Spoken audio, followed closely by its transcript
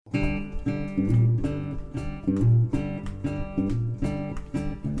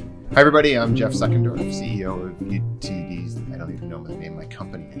Hi everybody, I'm Jeff Suckendorf, CEO of UTD's. I don't even know the name of my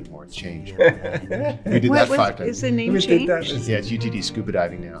company anymore. It's changed. We did that 5 times. Is the name changed? Yeah, it's UTD Scuba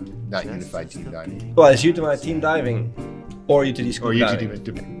Diving now, not Unified Team Diving. Well, it's UTD Team Diving or UTD Scuba Diving. Or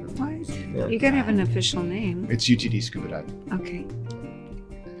UTD. What? Yeah. You gotta have an official name. It's UTD Scuba Diving. Okay.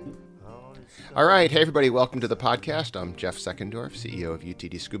 All right, hey everybody, welcome to the podcast. I'm Jeff Suckendorf, CEO of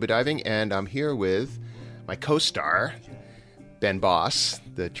UTD Scuba Diving, and I'm here with my co-star, Ben Boss,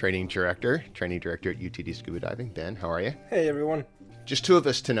 the training director at UTD Scuba Diving. Ben, how are you? Hey, everyone. Just two of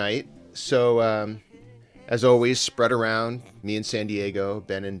us tonight. So, as always, spread around, me in San Diego,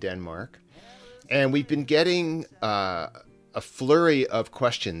 Ben in Denmark. And we've been getting a flurry of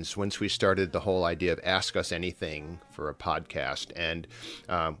questions once we started the whole idea of Ask Us Anything for a podcast. And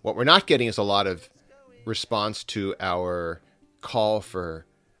what we're not getting is a lot of response to our call for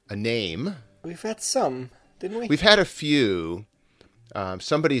a name. We've had some, didn't we? We've had a few.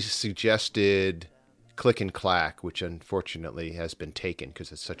 Somebody suggested Click and Clack, which unfortunately has been taken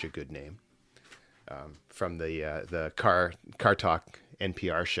because it's such a good name, from the Car Talk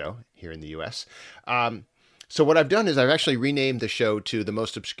NPR show here in the U.S. So what I've done is I've actually renamed the show to The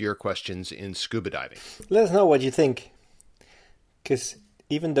Most Obscure Questions in Scuba Diving. Let us know what you think. Because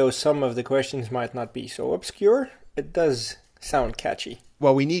even though some of the questions might not be so obscure, it does sound catchy.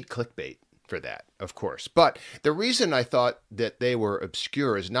 Well, we need clickbait for that, of course. But the reason I thought that they were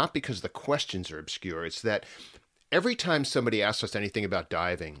obscure is not because the questions are obscure. It's that every time somebody asks us anything about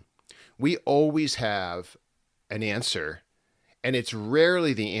diving, we always have an answer, and it's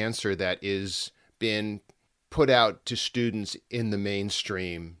rarely the answer that is been put out to students in the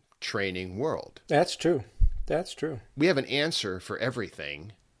mainstream training world. That's true. That's true. We have an answer for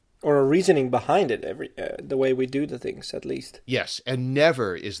everything. Or a reasoning behind it, the way we do the things, at least. Yes, and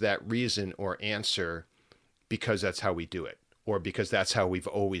never is that reason or answer because that's how we do it, or because that's how we've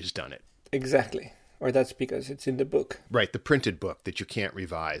always done it. Exactly. Or that's because it's in the book. Right, the printed book that you can't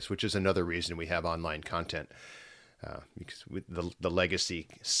revise, which is another reason we have online content. Because with the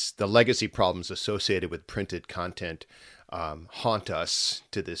legacy problems associated with printed content haunt us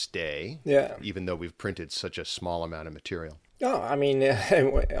to this day. Yeah. Even though we've printed such a small amount of material. Oh, I mean,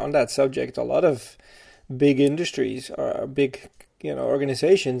 on that subject, a lot of big industries or big,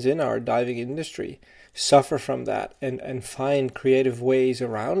 organizations in our diving industry suffer from that and find creative ways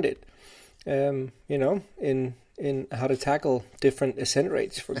around it. In how to tackle different ascent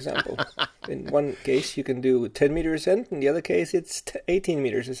rates, for example. In one case, you can do 10-meter ascent. In the other case, it's 18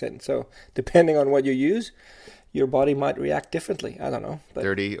 meters ascent. So depending on what you use, your body might react differently. I don't know. But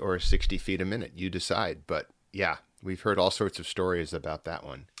 30 or 60 feet a minute. You decide. But yeah, we've heard all sorts of stories about that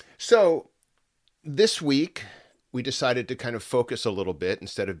one. So this week, we decided to kind of focus a little bit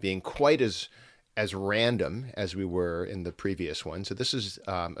instead of being quite as random as we were in the previous one. So this is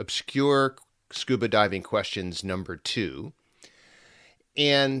obscure scuba diving questions number 2.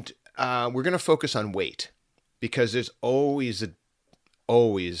 And we're going to focus on weight because there's always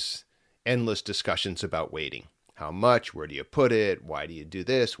endless discussions about weighting. How much? Where do you put it? Why do you do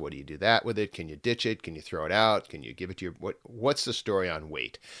this? What do you do that with it? Can you ditch it? Can you throw it out? Can you give it to your... What's the story on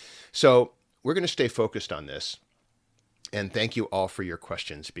weight? So we're going to stay focused on this. And thank you all for your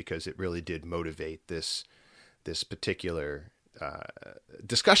questions because it really did motivate this particular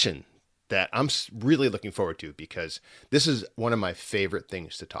discussion that I'm really looking forward to because this is one of my favorite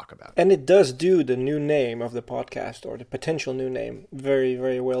things to talk about. And it does do the new name of the podcast or the potential new name very,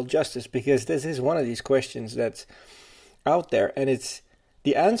 very well justice because this is one of these questions that's out there and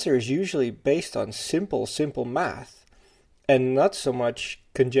the answer is usually based on simple math and not so much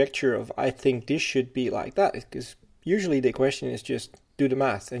conjecture of I think this should be like that because usually the question is just do the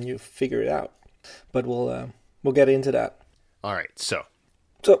math and you figure it out. But we'll get into that. All right, So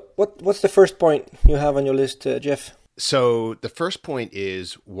what's the first point you have on your list, Jeff? So the first point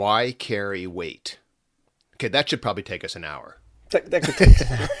is why carry weight? Okay, that should probably take us an hour. That could take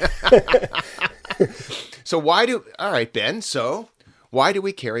an hour. So all right, Ben, so why do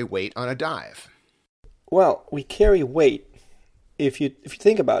we carry weight on a dive? Well, we carry weight. If you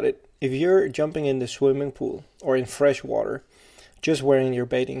think about it, if you're jumping in the swimming pool or in fresh water, just wearing your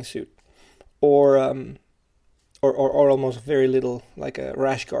bathing suit, or almost very little, like a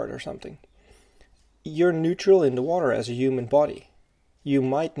rash guard or something, you're neutral in the water as a human body. You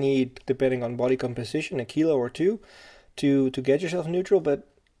might need, depending on body composition, 1 kilo or 2 to get yourself neutral, but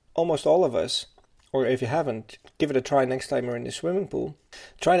almost all of us, or if you haven't, give it a try next time you're in the swimming pool.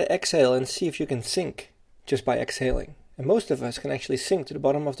 Try to exhale and see if you can sink just by exhaling. And most of us can actually sink to the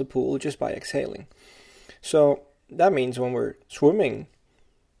bottom of the pool just by exhaling. So that means when we're swimming,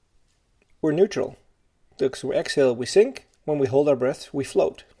 we're neutral. So we exhale, we sink. when we hold our breath, we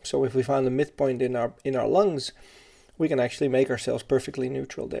float. So if we find the midpoint in our lungs, we can actually make ourselves perfectly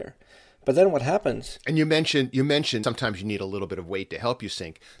neutral there. But then what happens? And you mentioned sometimes you need a little bit of weight to help you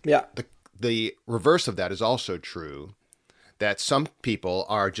sink. Yeah. The reverse of that is also true, that some people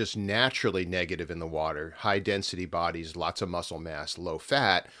are just naturally negative in the water, high density bodies, lots of muscle mass, low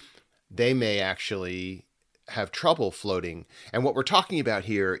fat. They may actually have trouble floating. And what we're talking about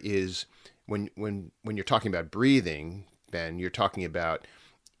here is when you're talking about breathing, Ben, you're talking about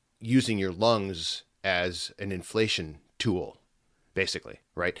using your lungs as an inflation tool, basically,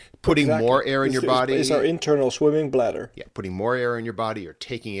 right? Putting more air in your body. It's our internal swimming bladder. Yeah, putting more air in your body or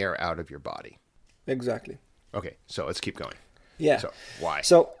taking air out of your body. Exactly. Okay, so let's keep going. Yeah. So why?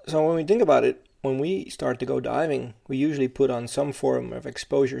 So when we think about it, when we start to go diving, we usually put on some form of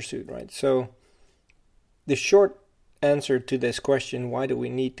exposure suit, right? So the short answer to this question, why do we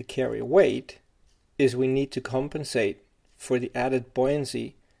need to carry weight, is we need to compensate for the added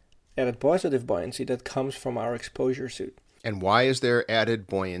positive buoyancy that comes from our exposure suit. And why is there added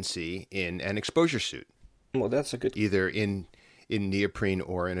buoyancy in an exposure suit? Well, that's a good... Either in neoprene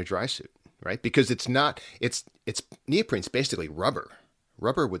or in a dry suit, right? Because it's neoprene's basically rubber.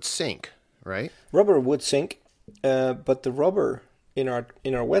 Rubber would sink, right? Rubber would sink, but the rubber in our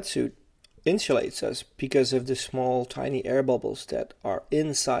wetsuit insulates us because of the small, tiny air bubbles that are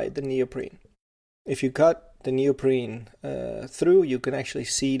inside the neoprene. If you cut the neoprene through, you can actually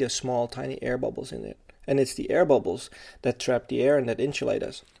see the small, tiny air bubbles in it. And it's the air bubbles that trap the air and that insulate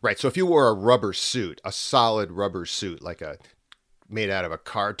us. Right. So if you wore a rubber suit, a solid rubber suit, like made out of a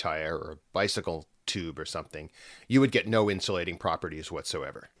car tire or a bicycle tube or something, you would get no insulating properties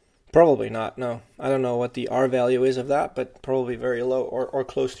whatsoever. Probably not, no. I don't know what the R value is of that, but probably very low or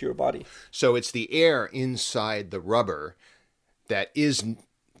close to your body. So it's the air inside the rubber that is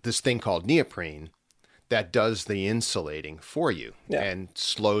this thing called neoprene that does the insulating for you and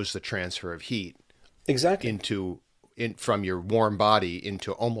slows the transfer of heat. Exactly. From your warm body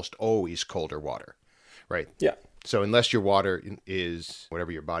into almost always colder water, right? Yeah. So unless your water is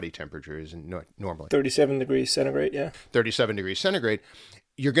whatever your body temperature is normally. 37 degrees centigrade, yeah. 37 degrees centigrade,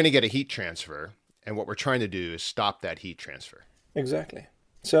 you're going to get a heat transfer. And what we're trying to do is stop that heat transfer. Exactly.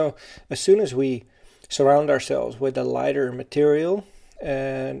 So as soon as we surround ourselves with a lighter material,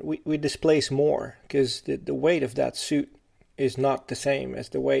 and we displace more, because the weight of that suit is not the same as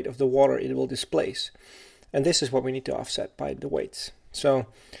the weight of the water it will displace. And this is what we need to offset by the weights. So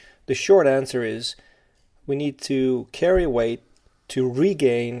the short answer is we need to carry weight to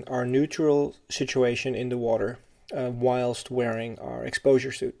regain our neutral situation in the water whilst wearing our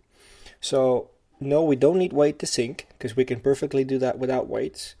exposure suit. So no, we don't need weight to sink, because we can perfectly do that without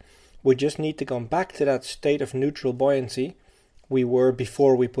weights. We just need to come back to that state of neutral buoyancy we were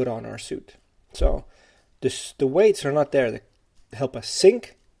before we put on our suit. So the weights are not there to help us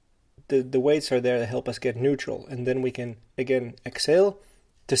sink. The weights are there to help us get neutral, and then we can again exhale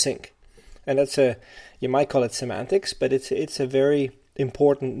to sink. And that's you might call it semantics, but it's a very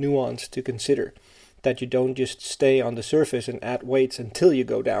important nuance to consider, that you don't just stay on the surface and add weights until you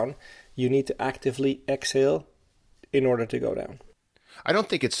go down. You need to actively exhale in order to go down. I don't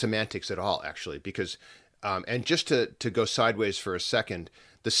think it's semantics at all, actually, because and just to go sideways for a second,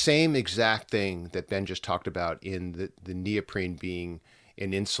 the same exact thing that Ben just talked about in the neoprene being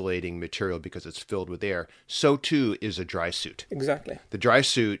an insulating material because it's filled with air, so too is a dry suit. Exactly. The dry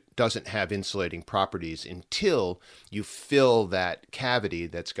suit doesn't have insulating properties until you fill that cavity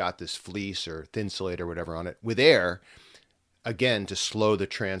that's got this fleece or thinsulate or whatever on it with air, again, to slow the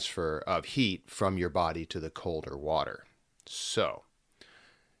transfer of heat from your body to the colder water. So,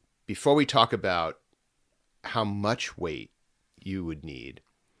 before we talk about how much weight you would need,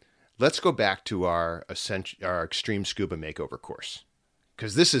 let's go back to our extreme scuba makeover course,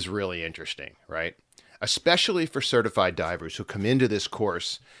 because this is really interesting, right? Especially for certified divers who come into this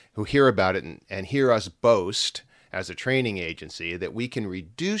course, who hear about it and hear us boast as a training agency that we can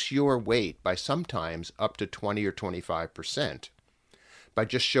reduce your weight by sometimes up to 20 or 25% by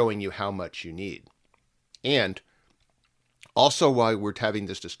just showing you how much you need. And also, while we're having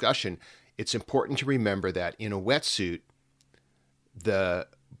this discussion, it's important to remember that in a wetsuit, the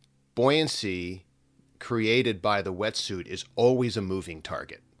buoyancy created by the wetsuit is always a moving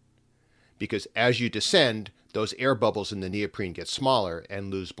target. Because as you descend, those air bubbles in the neoprene get smaller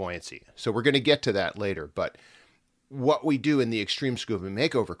and lose buoyancy. So we're going to get to that later. But what we do in the Extreme Scuba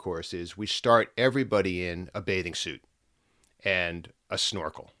Makeover course is we start everybody in a bathing suit and a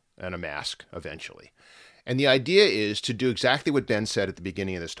snorkel and a mask eventually. And the idea is to do exactly what Ben said at the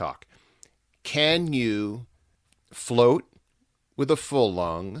beginning of this talk. Can you float with a full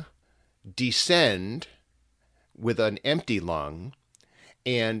lung, descend with an empty lung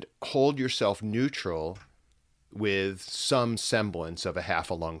and hold yourself neutral with some semblance of a half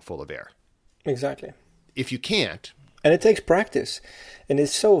a lung full of air. Exactly. If you can't. And it takes practice. And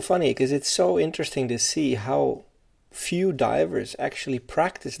it's so funny because it's so interesting to see how few divers actually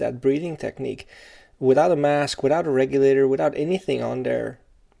practice that breathing technique without a mask, without a regulator, without anything on their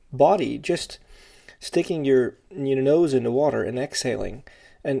body, just sticking your nose in the water and exhaling,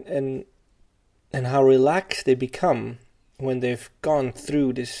 and how relaxed they become when they've gone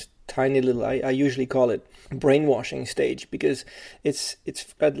through this tiny little, I usually call it brainwashing stage, because it's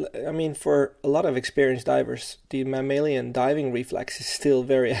I mean, for a lot of experienced divers, the mammalian diving reflex is still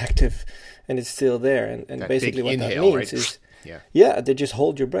very active and it's still there, and basically what that means, right? Is they just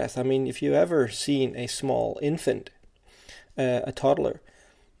hold your breath. I mean, if you ever seen a small infant, a toddler,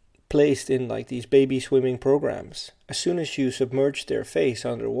 placed in like these baby swimming programs, as soon as you submerge their face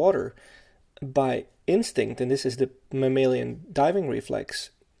underwater, by instinct, and this is the mammalian diving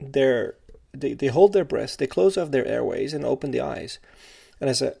reflex, they hold their breath, they close off their airways and open the eyes, and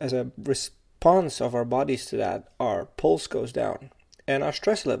as a response of our bodies to that, our pulse goes down and our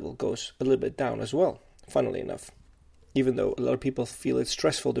stress level goes a little bit down as well, funnily enough, even though a lot of people feel it's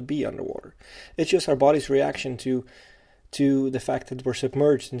stressful to be underwater. It's just our body's reaction to the fact that we're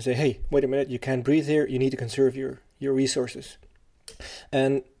submerged, and say, hey, wait a minute, you can't breathe here, you need to conserve your resources.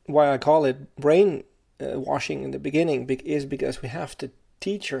 And why I call it brain washing in the beginning is because we have to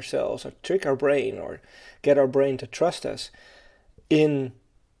teach ourselves or trick our brain or get our brain to trust us in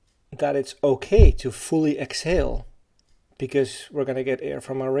that it's okay to fully exhale, because we're going to get air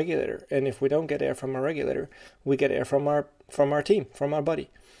from our regulator. And if we don't get air from our regulator, we get air from our team, from our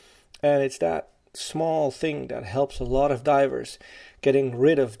body. And it's that small thing that helps a lot of divers getting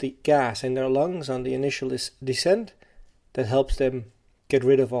rid of the gas in their lungs on the initial descent, that helps them get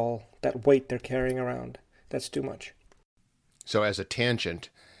rid of all that weight they're carrying around. That's too much. So as a tangent,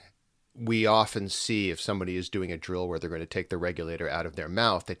 we often see if somebody is doing a drill where they're going to take the regulator out of their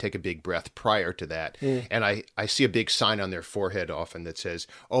mouth, they take a big breath prior to that. And I see a big sign on their forehead often that says,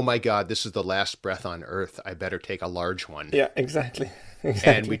 oh my God, this is the last breath on earth. I better take a large one. Yeah, exactly.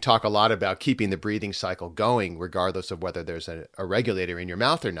 And we talk a lot about keeping the breathing cycle going, regardless of whether there's a regulator in your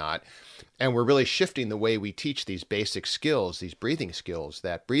mouth or not. And we're really shifting the way we teach these basic skills, these breathing skills,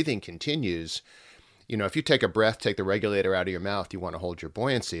 that breathing continues. You know, if you take a breath, take the regulator out of your mouth, you want to hold your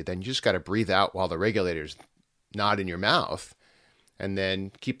buoyancy, then you just got to breathe out while the regulator's not in your mouth, and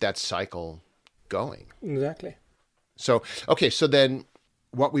then keep that cycle going. Exactly. So, okay, so then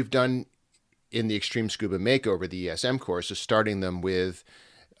what we've done in the Extreme Scuba Makeover, the ESM course, is starting them with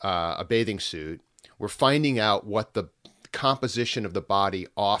a bathing suit. We're finding out what the composition of the body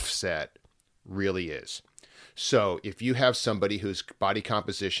offset really is. So if you have somebody whose body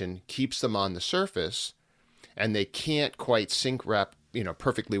composition keeps them on the surface and they can't quite sink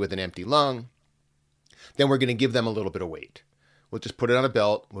perfectly with an empty lung, then we're going to give them a little bit of weight. We'll just put it on a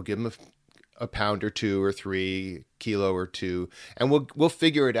belt. We'll give them a pound or 2 or 3, kilo or 2, and we'll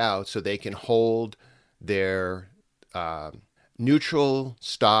figure it out so they can hold their neutral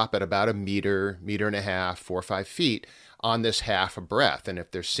stop at about a meter, meter and a half, 4 or 5 feet on this half a breath. And if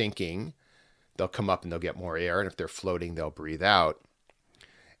they're sinking, they'll come up and they'll get more air. And if they're floating, they'll breathe out.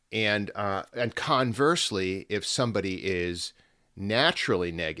 And conversely, if somebody is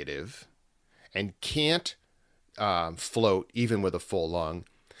naturally negative and can't float even with a full lung,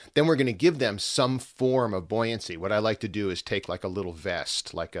 then we're going to give them some form of buoyancy. What I like to do is take like a little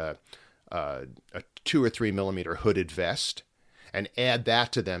vest, like a 2 or 3 millimeter hooded vest, and add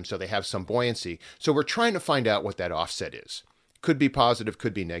that to them so they have some buoyancy. So we're trying to find out what that offset is. Could be positive,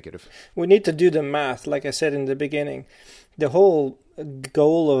 could be negative. We need to do the math, like I said in the beginning. The whole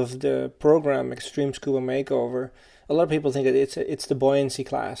goal of the program, Extreme Scuba Makeover, a lot of people think that it's the buoyancy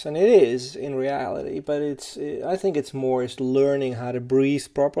class, and it is in reality. But I think it's more is learning how to breathe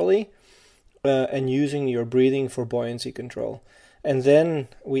properly and using your breathing for buoyancy control. And then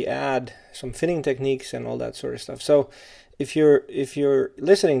we add some finning techniques and all that sort of stuff. So if you're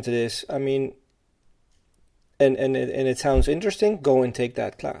listening to this, I mean, and it sounds interesting, go and take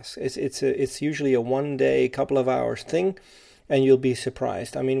that class. It's usually a 1 day, couple of hours thing, and you'll be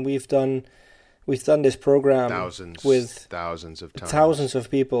surprised. I mean, we've done this program with thousands of times. Thousands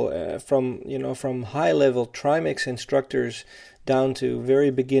of people from high level trimix instructors down to very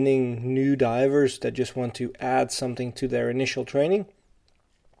beginning new divers that just want to add something to their initial training,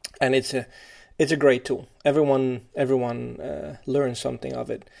 and it's a great tool. Everyone learns something of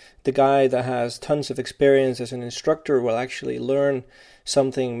it. The guy that has tons of experience as an instructor will actually learn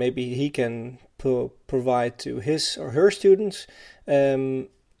something maybe he can provide to his or her students. And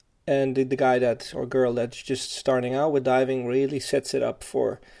And the guy that or girl that's just starting out with diving really sets it up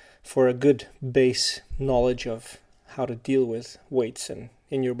for a good base knowledge of how to deal with weights and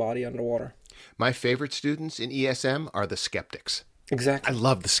in your body underwater. My favorite students in ESM are the skeptics. Exactly. I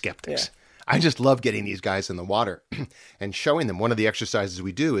love the skeptics. Yeah. I just love getting these guys in the water and showing them. One of the exercises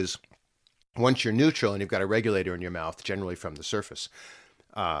we do is once you're neutral and you've got a regulator in your mouth, generally from the surface,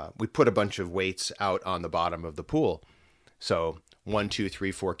 we put a bunch of weights out on the bottom of the pool. So 1, 2,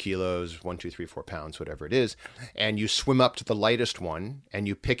 3, 4 kilos, 1, 2, 3, 4 pounds, whatever it is. And you swim up to the lightest one and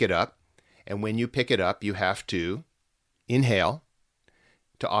you pick it up. And when you pick it up, you have to inhale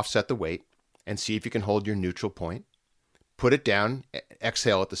to offset the weight and see if you can hold your neutral point. Put it down,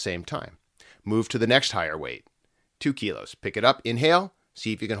 exhale at the same time. Move to the next higher weight, 2 kilos. Pick it up, inhale,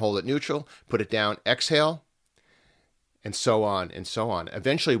 see if you can hold it neutral, put it down, exhale, and so on and so on.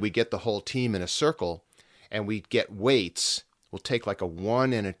 Eventually, we get the whole team in a circle, and we get weights. We'll take like a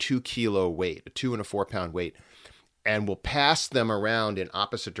 1 and a 2 kilo weight, a 2 and a 4 pound weight, and we'll pass them around in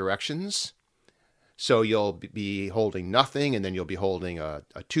opposite directions. So you'll be holding nothing, and then you'll be holding a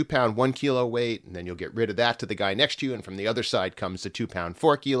 2 pound, 1 kilo weight, and then you'll get rid of that to the guy next to you. And from the other side comes the 2 pound,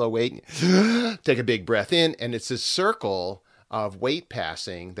 4 kilo weight. Take a big breath in. And it's a circle of weight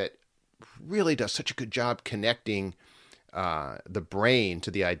passing that really does such a good job connecting the brain to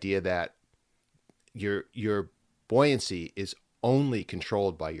the idea that your buoyancy is only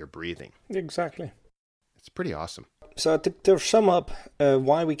controlled by your breathing. Exactly. It's pretty awesome. So to sum up,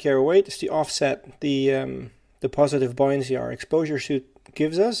 why we carry weight is to offset the positive buoyancy our exposure suit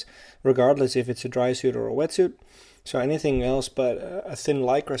gives us, regardless if it's a dry suit or a wetsuit. So anything else but a thin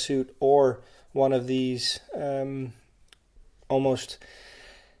lycra suit or one of these almost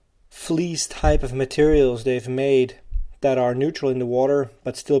fleece type of materials they've made that are neutral in the water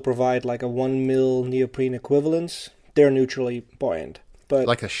but still provide like a 1 mil neoprene equivalence, they're neutrally buoyant. But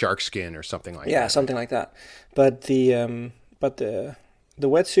like a shark skin or something like that. Yeah, something like that. But the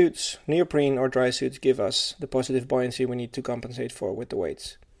wetsuits, neoprene or dry suits, give us the positive buoyancy we need to compensate for with the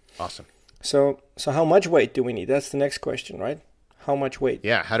weights. Awesome. So how much weight do we need? That's the next question, right? How much weight?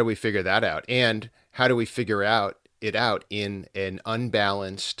 Yeah, how do we figure that out? And how do we figure it out in an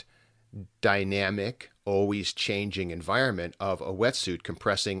unbalanced, dynamic, always changing environment of a wetsuit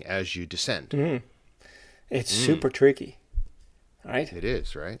compressing as you descend? Mm-hmm. It's super tricky. Right? It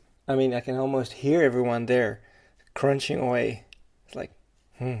is, right? I mean, I can almost hear everyone there crunching away. It's like,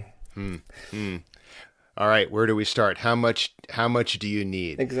 All right, where do we start? How much do you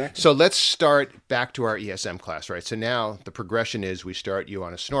need? Exactly. So let's start back to our ESM class, right? So now the progression is we start you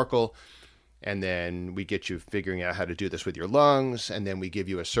on a snorkel, and then we get you figuring out how to do this with your lungs, and then we give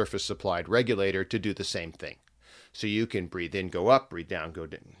you a surface-supplied regulator to do the same thing. So you can breathe in, go up, breathe down, go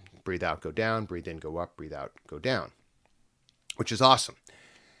down, breathe out, go down, breathe in, go up, breathe out, go down, which is awesome.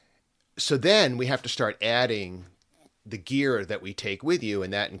 So then we have to start adding the gear that we take with you,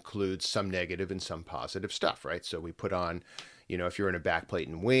 and that includes some negative and some positive stuff, right? So we put on, if you're in a backplate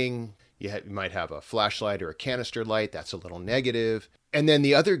and wing, you might have a flashlight or a canister light. That's a little negative. And then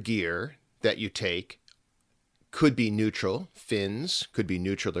the other gear that you take could be neutral. Fins could be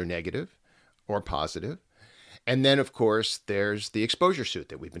neutral or negative or positive. And then, of course, there's the exposure suit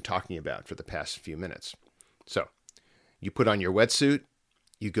that we've been talking about for the past few minutes. So you put on your wetsuit,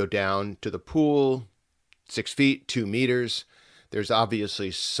 you go down to the pool, 6 feet, 2 meters. There's obviously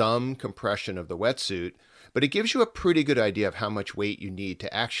some compression of the wetsuit, but it gives you a pretty good idea of how much weight you need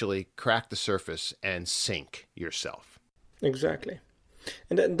to actually crack the surface and sink yourself. Exactly.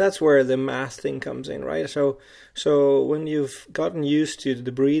 And that's where the math thing comes in, right? So when you've gotten used to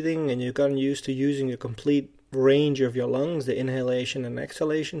the breathing and you've gotten used to using a complete range of your lungs, the inhalation and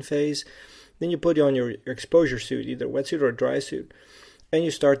exhalation phase, then you put on your exposure suit, either wetsuit or dry suit, and you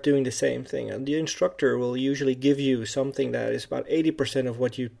start doing the same thing. And the instructor will usually give you something that is about 80% of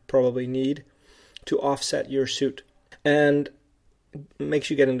what you probably need to offset your suit. And makes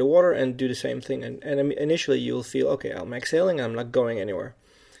you get in the water and do the same thing. And initially you'll feel, okay, I'm exhaling, I'm not going anywhere.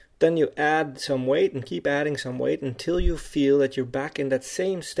 Then you add some weight and keep adding some weight until you feel that you're back in that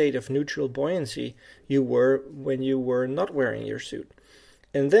same state of neutral buoyancy you were when you were not wearing your suit.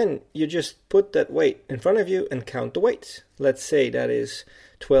 And then you just put that weight in front of you and count the weights. Let's say that is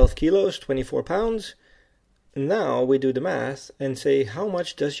 12 kilos, 24 pounds. Now we do the math and say, how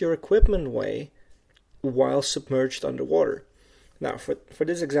much does your equipment weigh while submerged underwater? Now, for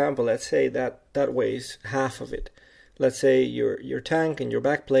this example, let's say that weighs half of it. Let's say your tank and your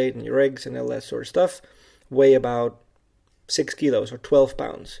backplate and your eggs and all that sort of stuff weigh about 6 kilos or 12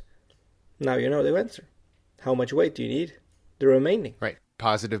 pounds. Now you know the answer. How much weight do you need? The remaining. Right.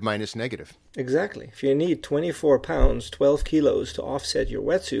 positive minus negative. Exactly. If you need 24 pounds, 12 kilos to offset your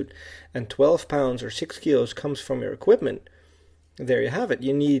wetsuit, and 12 pounds or 6 kilos comes from your equipment, there you have it.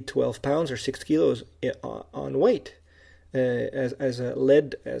 You need 12 pounds or 6 kilos on weight. As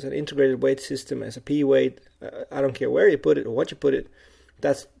an integrated weight system, as a P weight, I don't care where you put it or what you put it,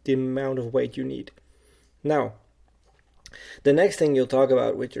 that's the amount of weight you need. Now, the next thing you'll talk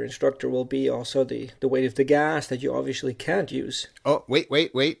about with your instructor will be also the weight of the gas that you obviously can't use. Oh, wait.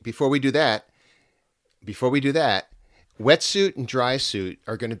 Before we do that, wetsuit and dry suit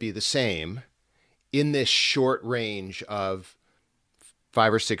are going to be the same in this short range of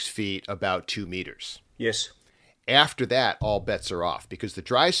 5 or 6 feet, about 2 meters. Yes. After that, all bets are off, because the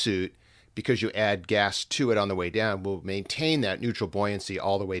dry suit, because you add gas to it on the way down, will maintain that neutral buoyancy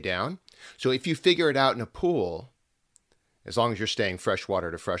all the way down. So if you figure it out in a pool, as long as you're staying freshwater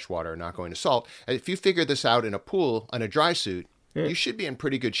to freshwater, not going to salt, if you figure this out in a pool on a dry suit, you should be in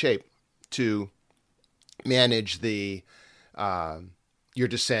pretty good shape to manage the your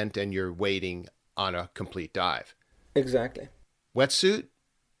descent and your wading on a complete dive. Exactly. Wetsuit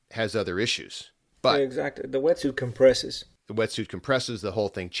has other issues, but exactly, the wetsuit compresses. The wetsuit compresses, the whole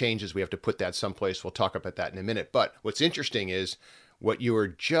thing changes. We have to put that someplace. We'll talk about that in a minute. But what's interesting is what you were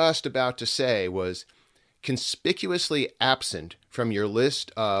just about to say was conspicuously absent from your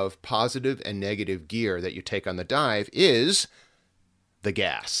list of positive and negative gear that you take on the dive is the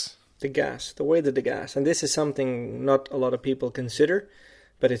gas. The gas, the weight of the gas. And this is something not a lot of people consider,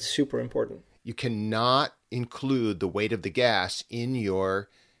 but it's super important. You cannot include the weight of the gas in your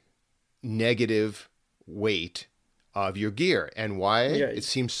negative weight of your gear. And why? Yeah. It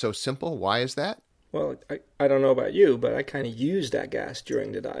seems so simple. Why is that? Well, I don't know about you, but I kind of use that gas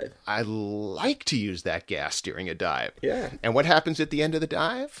during the dive. I like to use that gas during a dive. Yeah. And what happens at the end of the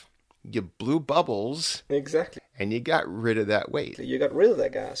dive? You blew bubbles. Exactly. And you got rid of that weight. You got rid of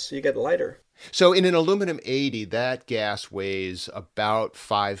that gas, so you get lighter. So in an aluminum 80, that gas weighs about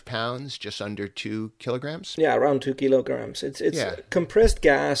 5 pounds, just under 2 kilograms? Yeah, around 2 kilograms. It's compressed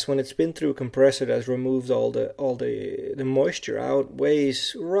gas, when it's been through a compressor that's removed all the moisture out,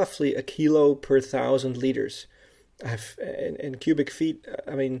 weighs roughly 1 kilo per 1,000 liters. In cubic feet,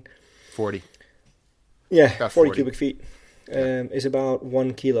 40. Yeah, about 40 cubic feet is about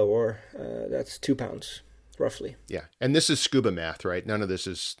 1 kilo, or that's 2 pounds. Roughly. Yeah, and this is scuba math, right? None of this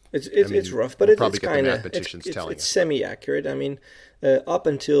is. It's rough, but we'll it's kind of it's semi-accurate. I mean, up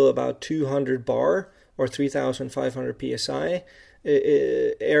until about 200 bar or 3,500 psi,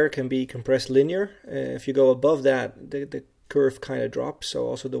 air can be compressed linear. If you go above that, the curve kind of drops, so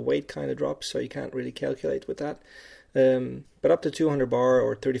also the weight kind of drops. So you can't really calculate with that. But up to 200 bar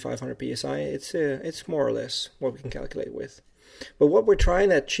or 3,500 psi, it's more or less what we can calculate with. But what we're trying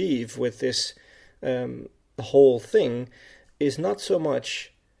to achieve with this. The whole thing is not so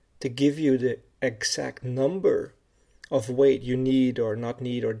much to give you the exact number of weight you need or not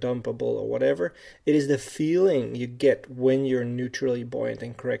need or dumpable or whatever. It is the feeling you get when you're neutrally buoyant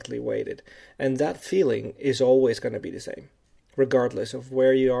and correctly weighted. And that feeling is always going to be the same, regardless of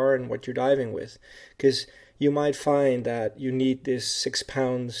where you are and what you're diving with. Because you might find that you need this 6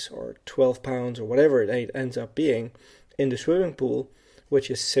 pounds or 12 pounds or whatever it ends up being in the swimming pool,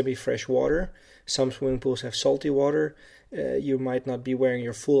 which is semi-fresh water. Some swimming pools have salty water. You might not be wearing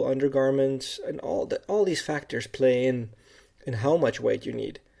your full undergarments, and all these factors play in how much weight you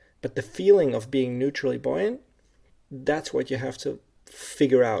need. But the feeling of being neutrally buoyant, that's what you have to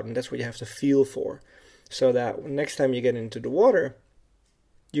figure out, and that's what you have to feel for, so that next time you get into the water,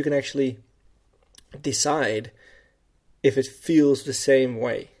 you can actually decide if it feels the same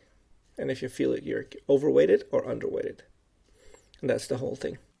way, and if you feel it, you're overweighted or underweighted. And that's the whole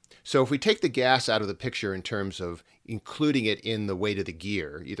thing. So if we take the gas out of the picture in terms of including it in the weight of the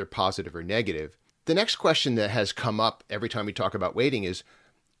gear, either positive or negative, the next question that has come up every time we talk about weighting is,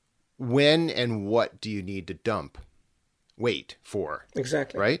 when and what do you need to dump weight for?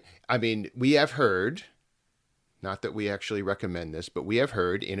 Exactly. Right? I mean, we have heard, not that we actually recommend this, but we have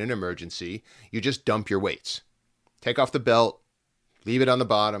heard in an emergency, you just dump your weights. Take off the belt, leave it on the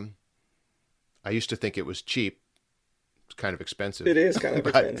bottom. I used to think it was cheap. Kind of expensive. It is kind of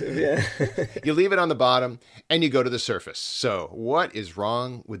expensive, yeah. You leave it on the bottom and you go to the surface. So what is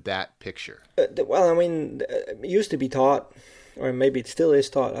wrong with that picture? Well, I mean, it used to be taught, or maybe it still is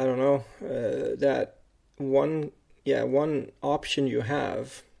taught, I don't know, that one option you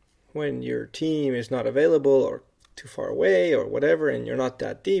have when your team is not available or too far away or whatever, and you're not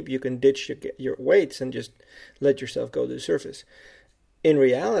that deep, you can ditch your weights and just let yourself go to the surface. In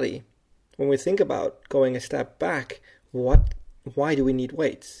reality, when we think about going a step back, why do we need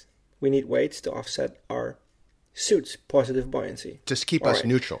weights? We need weights to offset our suits positive buoyancy. Just keep All us right.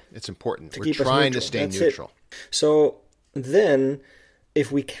 neutral. It's important. To We're keep us trying to neutral. stay That's neutral. So then,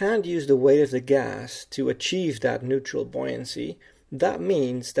 if we can't use the weight of the gas to achieve that neutral buoyancy, that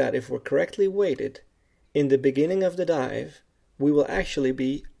means that if we're correctly weighted in the beginning of the dive, we will actually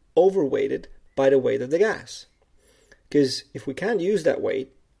be overweighted by the weight of the gas. Because if we can't use that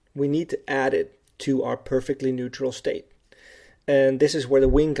weight, we need to add it to our perfectly neutral state. And this is where the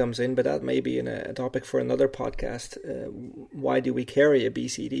wing comes in, but that may be a topic for another podcast. Why do we carry a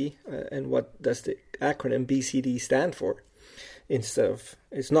BCD, and what does the acronym BCD stand for? Instead of,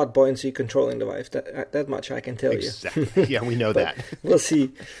 it's not buoyancy controlling device. That much I can tell Exactly. you. Yeah, we know that. We'll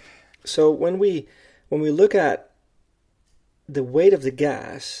see. So when we look at the weight of the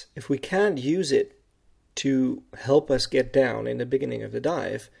gas, if we can't use it to help us get down in the beginning of the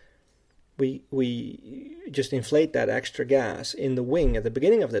dive, we just inflate that extra gas in the wing at the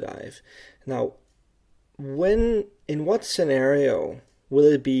beginning of the dive. Now, in what scenario will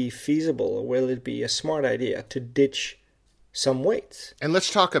it be feasible, or will it be a smart idea to ditch some weights? And let's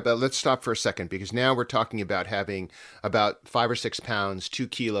stop for a second, because now we're talking about having about 5 or 6 pounds, 2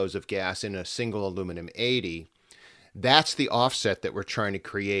 kilos of gas in a single aluminum 80. That's the offset that we're trying to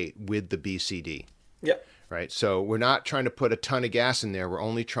create with the BCD. Yeah. Right. So we're not trying to put a ton of gas in there. We're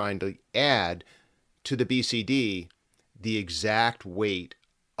only trying to add to the BCD the exact weight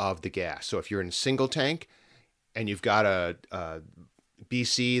of the gas. So if you're in a single tank and you've got a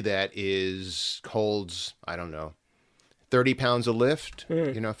BC that holds, I don't know, 30 pounds of lift,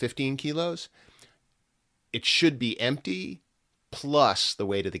 15 kilos, it should be empty plus the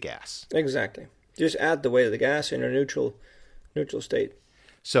weight of the gas. Exactly. Just add the weight of the gas in a neutral state.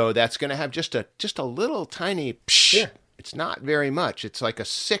 So that's going to have just a little tiny psh. Yeah. It's not very much. It's like a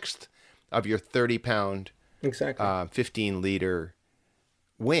sixth of your 30-pound, Exactly. 15-liter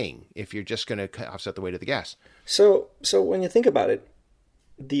wing if you're just going to offset the weight of the gas. So when you think about it,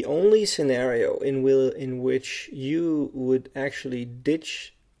 the only scenario in which you would actually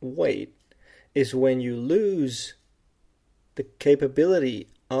ditch weight is when you lose the capability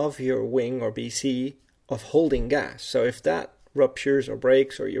of your wing or BC of holding gas. So if that ruptures or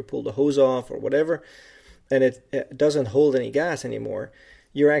breaks, or you pull the hose off or whatever, and it doesn't hold any gas anymore,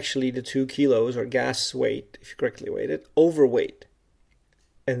 you're actually the 2 kilos or gas weight, if you correctly weight it, overweight.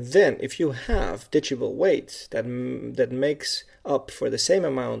 And then if you have ditchable weights that makes up for the same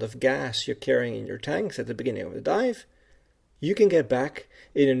amount of gas you're carrying in your tanks at the beginning of the dive, you can get back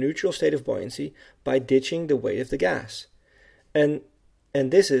in a neutral state of buoyancy by ditching the weight of the gas. And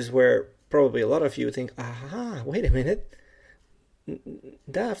this is where probably a lot of you think, aha, wait a minute,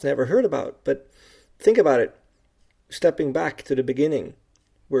 that I've never heard about. But think about it. Stepping back to the beginning,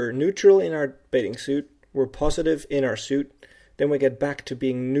 we're neutral in our bathing suit, we're positive in our suit, then we get back to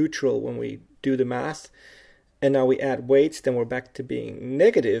being neutral when we do the math, and now we add weights, then we're back to being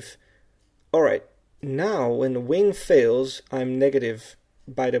negative. All right, now when the wing fails, I'm negative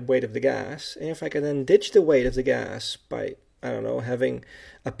by the weight of the gas, and if I can then ditch the weight of the gas by, I don't know, having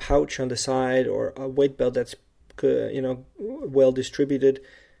a pouch on the side or a weight belt that's well distributed,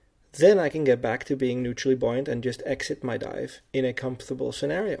 then I can get back to being neutrally buoyant and just exit my dive in a comfortable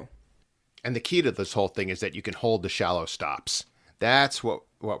scenario. And the key to this whole thing is that you can hold the shallow stops. That's what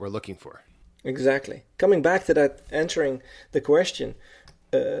we're looking for. Exactly. Coming back to that, answering the question,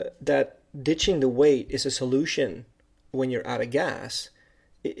 that ditching the weight is a solution when you're out of gas,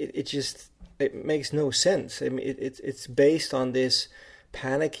 it makes no sense. I mean, it's based on this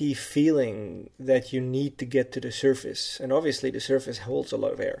panicky feeling that you need to get to the surface, and obviously the surface holds a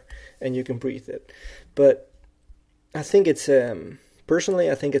lot of air and you can breathe it, but I think it's personally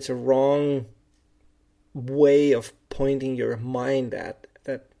I think it's a wrong way of pointing your mind at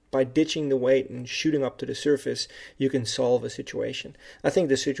that by ditching the weight and shooting up to the surface you can solve a situation. I think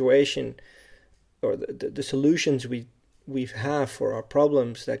the situation or the solutions we have for our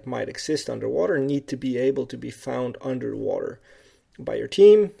problems that might exist underwater need to be able to be found underwater by your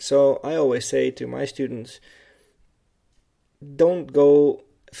team. So I always say to my students, don't go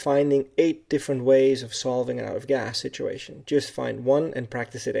finding 8 different ways of solving an out of gas situation. Just find one and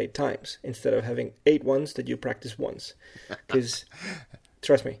practice it 8 times instead of having 8 ones that you practice once. Because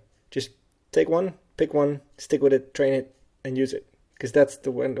trust me, just take one, pick one, stick with it, train it, and use it. Because that's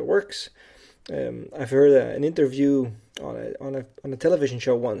the one that works. I've heard an interview on a television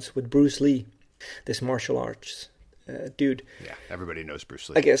show once with Bruce Lee, this martial arts dude. Yeah, everybody knows Bruce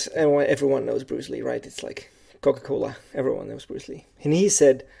Lee. I guess everyone knows Bruce Lee, right? It's like Coca-Cola. Everyone knows Bruce Lee. And he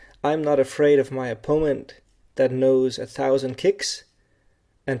said, I'm not afraid of my opponent that knows 1,000 kicks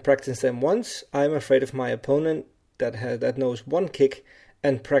and practice them once. I'm afraid of my opponent that knows 1 kick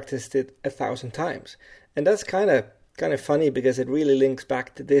and practiced it 1,000 times. And that's kind of funny because it really links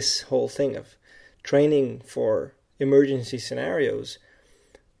back to this whole thing of training for emergency scenarios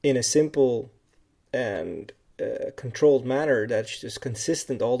in a simple and controlled manner that's just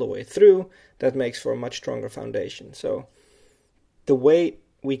consistent all the way through. That makes for a much stronger foundation. So the weight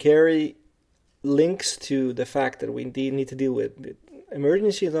we carry links to the fact that we need to deal with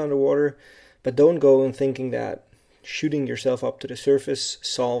emergencies underwater, but don't go in thinking that shooting yourself up to the surface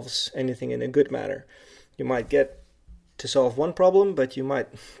solves anything in a good manner. You might get to solve one problem, but you might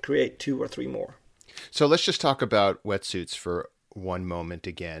create 2 or 3 more. So let's just talk about wetsuits for one moment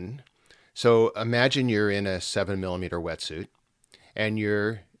again. So imagine you're in a 7mm wetsuit and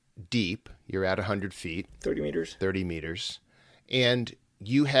you're deep, you're at 100 feet. 30 meters. 30 meters. And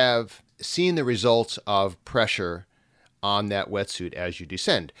you have seen the results of pressure on that wetsuit as you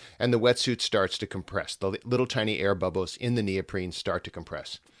descend. And the wetsuit starts to compress. The little tiny air bubbles in the neoprene start to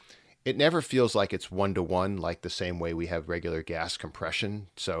compress. It never feels like it's 1-to-1, like the same way we have regular gas compression.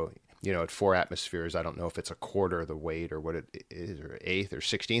 So, at 4 atmospheres, I don't know if it's a quarter of the weight or what it is, or 1/8 or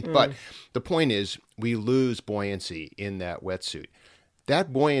 16th. But the point is, we lose buoyancy in that wetsuit.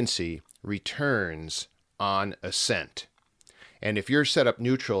 That buoyancy returns on ascent. And if you're set up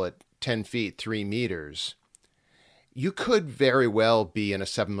neutral at 10 feet, 3 meters, you could very well be in a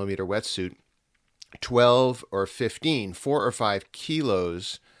 7mm wetsuit, 12 or 15, 4 or 5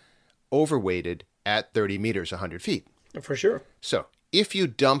 kilos overweighted at 30 meters, 100 feet. For sure. So if you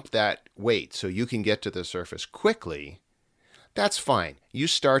dump that weight so you can get to the surface quickly, that's fine. You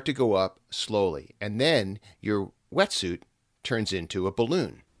start to go up slowly, and then your wetsuit turns into a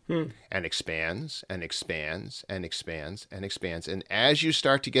balloon and expands and expands and expands and expands. And as you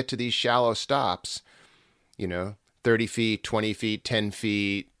start to get to these shallow stops, 30 feet, 20 feet, 10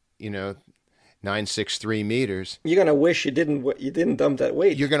 feet, 963 meters. You're going to wish you didn't dump that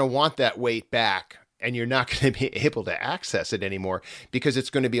weight. You're going to want that weight back, and you're not going to be able to access it anymore because it's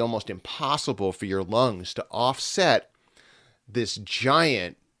going to be almost impossible for your lungs to offset this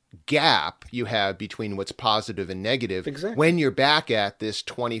giant gap you have between what's positive and negative. Exactly. When you're back at this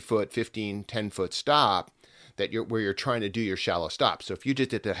 20-foot, 15, 10-foot stop where you're trying to do your shallow stop. So if you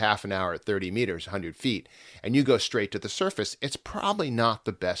just did a half an hour at 30 meters, 100 feet, and you go straight to the surface, it's probably not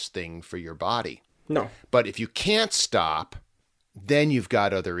the best thing for your body. No. But if you can't stop, then you've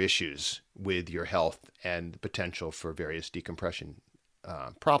got other issues with your health and the potential for various decompression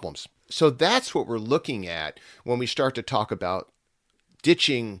problems. So that's what we're looking at when we start to talk about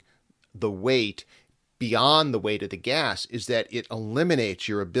ditching the weight beyond the weight of the gas, is that it eliminates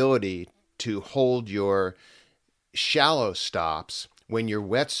your ability to hold your shallow stops when your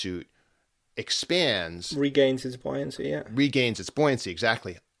wetsuit expands. Regains its buoyancy, yeah. Regains its buoyancy,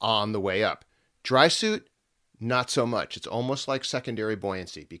 exactly, on the way up. Dry suit, not so much. It's almost like secondary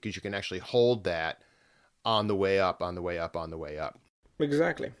buoyancy because you can actually hold that on the way up, on the way up, on the way up.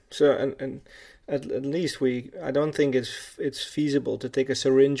 Exactly. So, and at least I don't think it's feasible to take a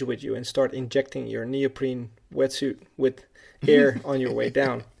syringe with you and start injecting your neoprene wetsuit with air on your way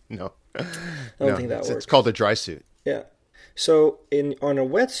down. No. I don't think that works. It's called a dry suit. Yeah. So on a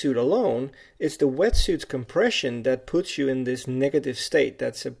wetsuit alone, it's the wetsuit's compression that puts you in this negative state.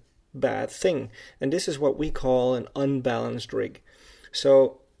 That's a bad thing. And this is what we call an unbalanced rig.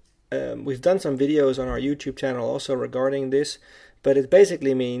 So we've done some videos on our YouTube channel also regarding this, but it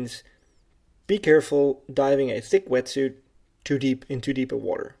basically means be careful diving a thick wetsuit too deep a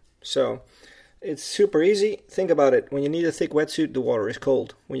water. So it's super easy. Think about it. When you need a thick wetsuit, the water is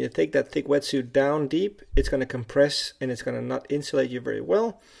cold. When you take that thick wetsuit down deep, it's going to compress and it's going to not insulate you very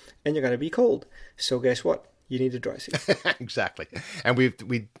well, and you're going to be cold. So guess what? You need a dry suit. Exactly. And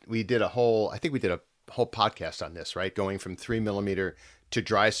we did a whole podcast on this, right? Going from 3mm to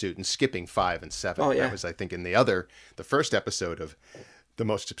dry suit and skipping 5 and 7. Oh, yeah. That was, I think, in the first episode of the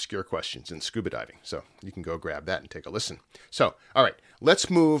most obscure questions in scuba diving. So you can go grab that and take a listen. So, all right, let's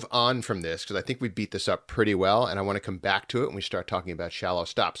move on from this because I think we beat this up pretty well, and I want to come back to it when we start talking about shallow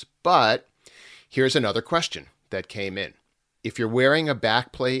stops. But here's another question that came in. If you're wearing a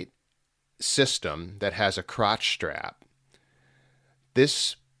backplate system that has a crotch strap,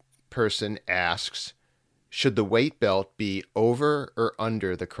 this person asks, should the weight belt be over or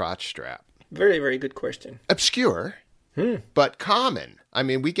under the crotch strap? Very, very good question. Obscure, but common. I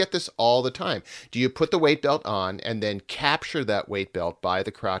mean, we get this all the time. Do you put the weight belt on and then capture that weight belt by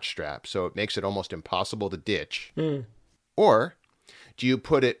the crotch strap so it makes it almost impossible to ditch? Or do you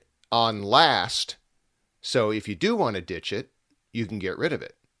put it on last so if you do want to ditch it, you can get rid of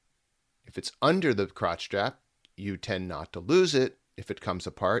it? If it's under the crotch strap, you tend not to lose it if it comes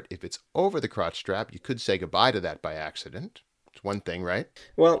apart. If it's over the crotch strap, you could say goodbye to that by accident. It's one thing, right?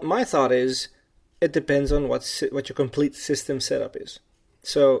 Well, my thought is It depends on what your complete system setup is.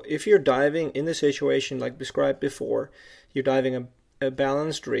 So if you're diving in the situation like described before, you're diving a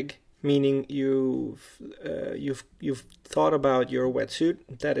balanced rig, meaning you've thought about your wetsuit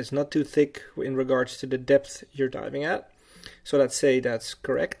that is not too thick in regards to the depth you're diving at. So let's say that's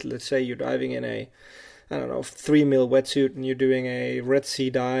correct. Let's say you're diving in a, I don't know, 3 mil wetsuit and you're doing a Red Sea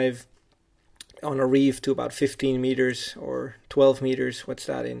dive on a reef to about 15 meters or 12 meters. What's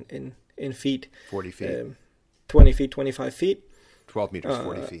that in feet? 40 feet. 20 feet, 25 feet. 12 meters,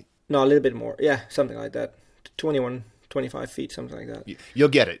 40 feet. No, a little bit more. Yeah, something like that. 21, 25 feet, something like that. You'll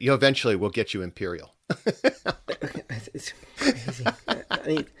get it. You eventually will get you Imperial. It's crazy. I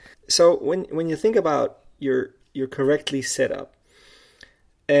mean, so when you think about you're correctly set up,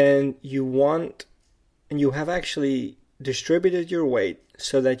 and you have actually distributed your weight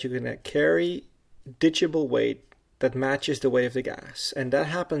so that you're gonna carry ditchable weight that matches the weight of the gas, and that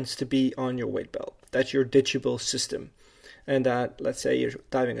happens to be on your weight belt. That's your ditchable system. And that, let's say you're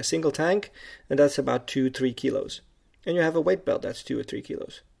diving a single tank, and that's about 2-3 kilos. And you have a weight belt that's 2 or 3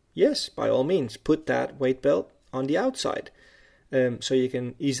 kilos. Yes, by all means, put that weight belt on the outside so you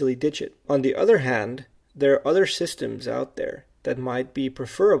can easily ditch it. On the other hand, there are other systems out there that might be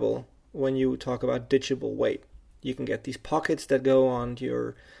preferable when you talk about ditchable weight. You can get these pockets that go on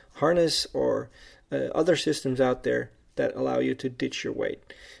your harness or other systems out there that allow you to ditch your weight.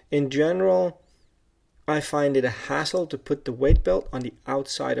 In general, I find it a hassle to put the weight belt on the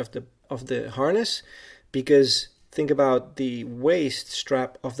outside of the harness, because think about the waist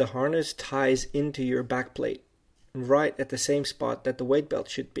strap of the harness ties into your back plate right at the same spot that the weight belt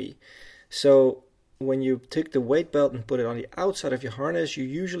should be. So when you take the weight belt and put it on the outside of your harness, you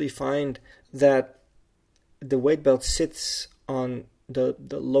usually find that the weight belt sits on the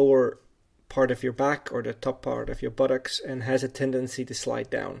lower part of your back or the top part of your buttocks and has a tendency to slide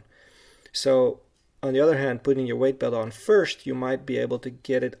down. So on the other hand, putting your weight belt on first, you might be able to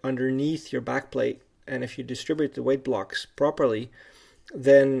get it underneath your back plate. And if you distribute the weight blocks properly,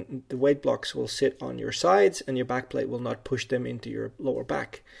 then the weight blocks will sit on your sides and your back plate will not push them into your lower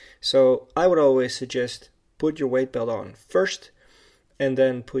back. So I would always suggest put your weight belt on first and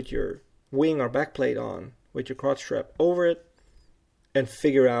then put your wing or back plate on with your crotch strap over it and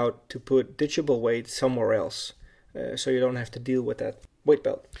figure out to put ditchable weight somewhere else so you don't have to deal with that weight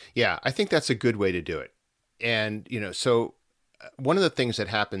belt. Yeah, I think that's a good way to do it. And, so one of the things that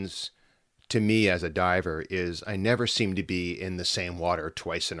happens to me as a diver is I never seem to be in the same water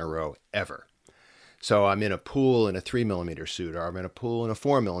twice in a row, ever. So I'm in a pool in a 3 millimeter suit, or I'm in a pool in a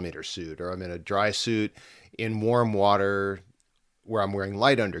 4 millimeter suit, or I'm in a dry suit in warm water where I'm wearing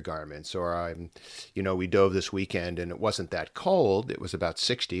light undergarments, or we dove this weekend and it wasn't that cold. It was about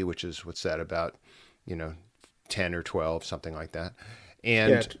 60, which is, what's that, about, 10 or 12, something like that.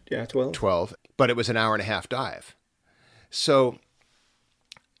 And yeah, 12. 12, but it was an hour and a half dive. So,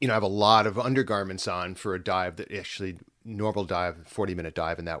 I have a lot of undergarments on for a dive that actually normal dive, 40-minute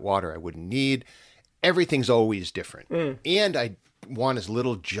dive in that water I wouldn't need. Everything's always different. And I want as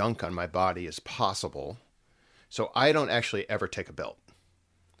little junk on my body as possible. So I don't actually ever take a belt.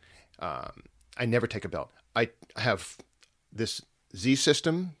 I never take a belt. I have this Z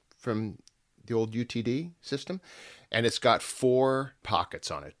system from the old UTD system, and it's got 4 pockets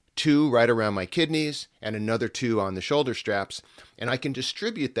on it. 2 right around my kidneys and another 2 on the shoulder straps. And I can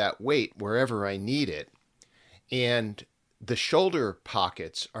distribute that weight wherever I need it. And the shoulder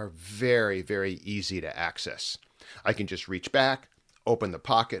pockets are very, very easy to access. I can just reach back, open the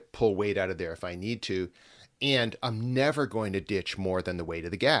pocket, pull weight out of there if I need to. And I'm never going to ditch more than the weight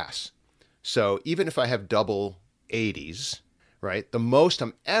of the gas. So even if I have double 80s, right, the most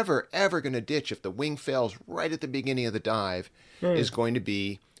I'm ever going to ditch if the wing fails right at the beginning of the dive is going to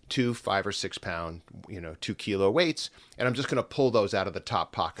be 2 5 or 6 pound, 2 kilo weights. And I'm just going to pull those out of the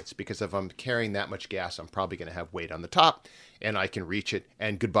top pockets, because if I'm carrying that much gas, I'm probably going to have weight on the top and I can reach it,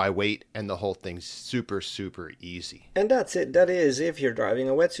 and goodbye weight. And the whole thing's super, super easy. And that's it. That is if you're driving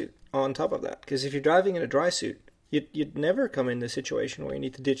a wetsuit on top of that. Because if you're driving in a dry suit, you'd never come in the situation where you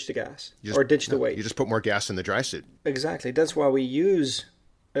need to ditch the gas or ditch the weight. You just put more gas in the dry suit. Exactly. That's why we use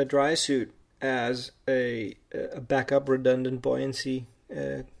a dry suit as a backup redundant buoyancy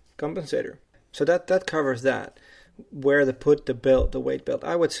compensator. So that covers that. Where to put the weight belt.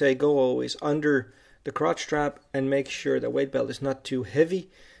 I would say go always under the crotch strap and make sure the weight belt is not too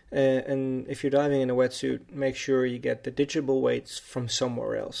heavy. And if you're diving in a wetsuit, make sure you get the ditchable weights from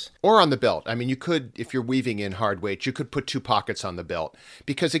somewhere else. Or on the belt. I mean, you could, if you're weaving in hard weights, you could put 2 pockets on the belt.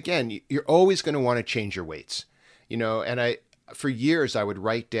 Because again, you're always going to want to change your weights. And for years I would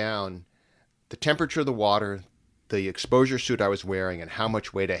write down the temperature of the water, the exposure suit I was wearing and how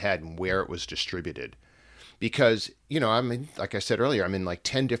much weight I had and where it was distributed. Because, I'm in, like I said earlier, I'm in like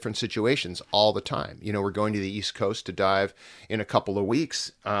 10 different situations all the time. We're going to the East Coast to dive in a couple of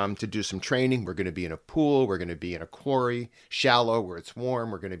weeks to do some training. We're going to be in a pool. We're going to be in a quarry, shallow where it's warm.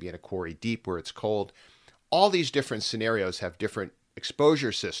 We're going to be in a quarry deep where it's cold. All these different scenarios have different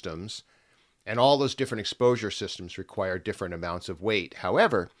exposure systems, and all those different exposure systems require different amounts of weight.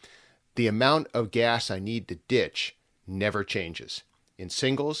 However, the amount of gas I need to ditch never changes. In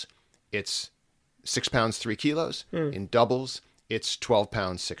singles, it's 6 pounds, 3 kilos. In doubles, it's 12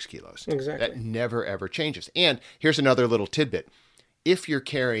 pounds, 6 kilos. Exactly. That never, ever changes. And here's another little tidbit. If you're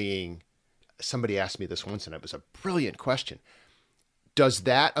carrying, somebody asked me this once, and it was a brilliant question. Does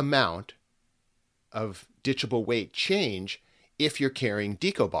that amount of ditchable weight change if you're carrying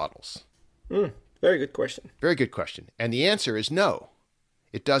Deco bottles? Very good question. Very good question. And the answer is no,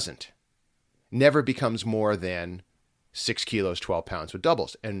 it doesn't. Never becomes more than 6 kilos, 12 pounds with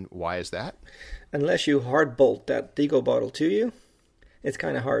doubles. And why is that? Unless you hard bolt that Deco bottle to you, it's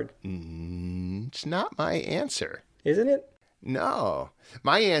kind of hard. It's not my answer. Isn't it? No.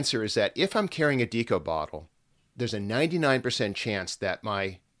 My answer is that if I'm carrying a Deco bottle, there's a 99% chance that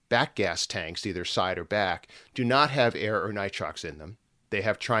my back gas tanks, either side or back, do not have air or nitrox in them. They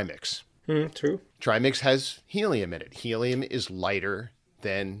have Trimix. True. Trimix has helium in it. Helium is lighter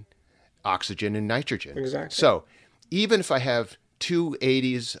than oxygen and nitrogen. Exactly. So even if I have 2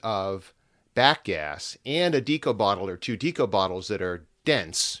 80s of back gas and a Deco bottle or 2 Deco bottles that are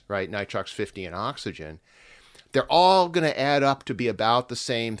dense, right, nitrox 50 and oxygen, they're all going to add up to be about the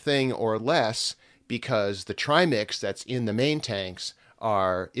same thing or less, because the Trimix that's in the main tanks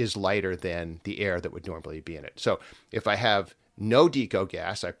is lighter than the air that would normally be in it. So if I have no Deco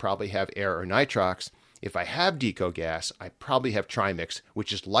gas, I probably have air or nitrox. If I have Deco gas, I probably have Trimix,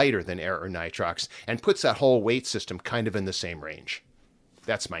 which is lighter than air or nitrox, and puts that whole weight system kind of in the same range.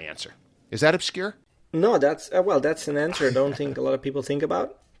 That's my answer. Is that obscure? No, that's an answer I don't think a lot of people think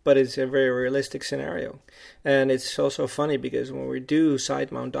about, but it's a very realistic scenario. And it's also funny because when we do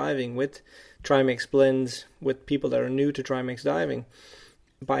side mount diving with Trimix blends with people that are new to Trimix diving,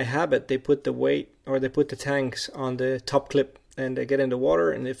 by habit they put the weight, or they put the tanks on the top clip, and they get in the water,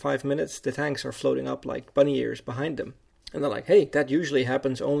 and in 5 minutes the tanks are floating up like bunny ears behind them. And they're like, hey, that usually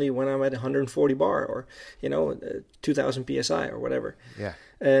happens only when I'm at 140 bar or 2000 psi or whatever. Yeah.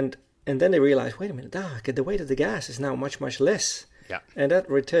 And then they realize, wait a minute, the weight of the gas is now much, much less. Yeah. And that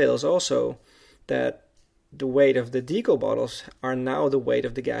entails also that the weight of the Deco bottles are now the weight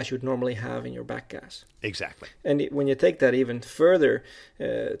of the gas you'd normally have in your back gas. Exactly. And when you take that even further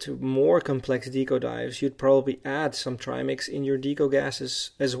to more complex Deco dives, you'd probably add some Trimix in your Deco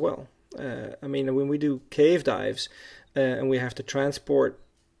gases as well. When we do cave dives and we have to transport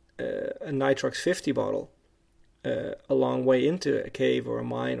a Nitrox 50 bottle a long way into a cave or a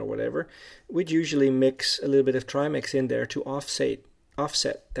mine or whatever, we'd usually mix a little bit of Trimix in there to offset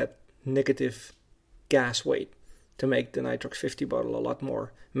that negative gas weight to make the Nitrox 50 bottle a lot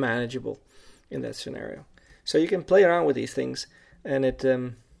more manageable in that scenario. So you can play around with these things, and it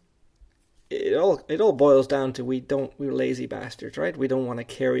all boils down to we're lazy bastards, right? We don't want to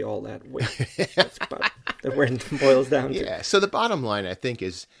carry all that weight. That's about where it boils down to. Yeah. So the bottom line, I think,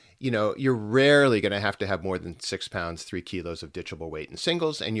 is you're rarely going to have more than 6 pounds, 3 kilos of ditchable weight in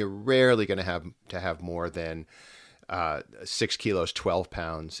singles, and you're rarely going to have more than 6 kilos, 12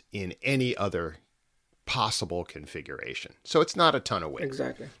 pounds in any other possible configuration. So it's not a ton of weight.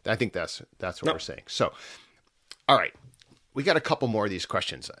 Exactly. I think that's what we're saying. So, all right, we got a couple more of these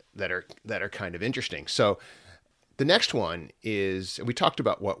questions that are kind of interesting. So the next one is, we talked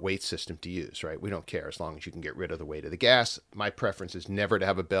about what weight system to use, right? We don't care as long as you can get rid of the weight of the gas. My preference is never to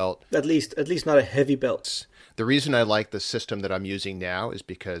have a belt. At least not a heavy belt. The reason I like the system that I'm using now is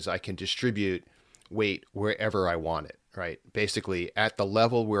because I can distribute weight wherever I want it, right? Basically at the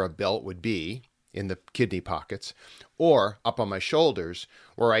level where a belt would be in the kidney pockets, or up on my shoulders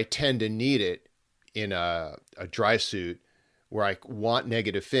where I tend to need it in a dry suit where I want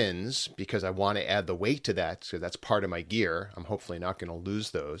negative fins because I want to add the weight to that. So that's part of my gear. I'm hopefully not going to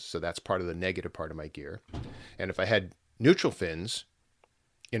lose those. So that's part of the negative part of my gear. And if I had neutral fins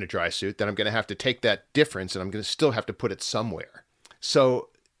in a dry suit, then I'm going to have to take that difference and I'm going to still have to put it somewhere. So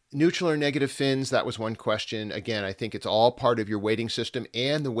neutral or negative fins, that was one question. Again, I think it's all part of your weighting system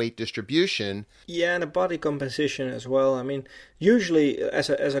and the weight distribution. Yeah, and a body composition as well. I mean, usually as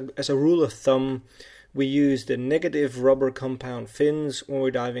a rule of thumb, we use the negative rubber compound fins when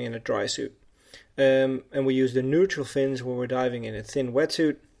we're diving in a dry suit. And we use the neutral fins when we're diving in a thin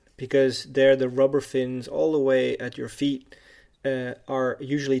wetsuit, because there the rubber fins all the way at your feet are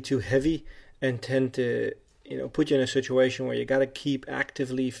usually too heavy and tend to put you in a situation where you got to keep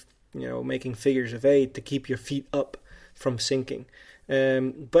actively, making figures of 8 to keep your feet up from sinking.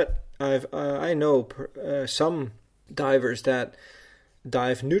 But I know some divers that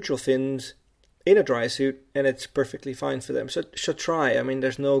dive neutral fins in a dry suit, and it's perfectly fine for them. So try. I mean,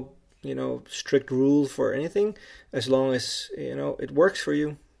 there's no strict rule for anything. As long as it works for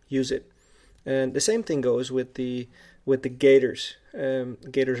you, use it. And the same thing goes with the gaiters.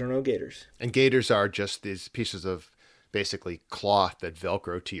 Gaiters or no gaiters. And gaiters are just these pieces of basically cloth that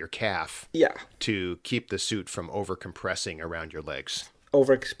Velcro to your calf. Yeah. To keep the suit from over compressing around your legs.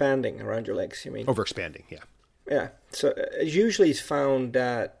 Over expanding around your legs, you mean? Over expanding, yeah. Yeah. So usually it's found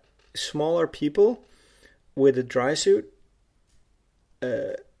that smaller people with a dry suit,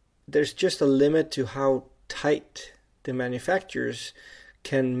 there's just a limit to how tight the manufacturers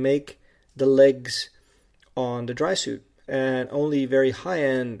can make the legs on the dry suit. And only very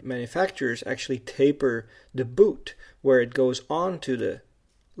high-end manufacturers actually taper the boot where it goes onto the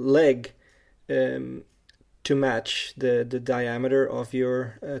leg to match the diameter of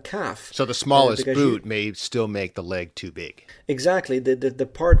your calf. So the smallest boot may still make the leg too big. Exactly. The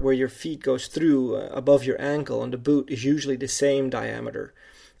part where your feet goes through above your ankle on the boot is usually the same diameter.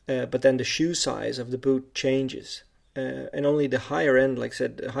 But then the shoe size of the boot changes. And only the higher end, like I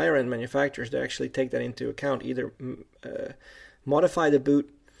said, the higher end manufacturers, they actually take that into account. Either modify the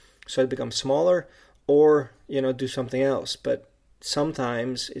boot so it becomes smaller, or do something else. But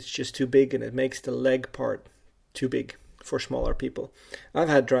sometimes it's just too big and it makes the leg part too big for smaller people. I've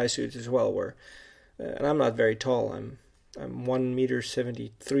had dry suits as well where, and I'm not very tall. I'm 1.73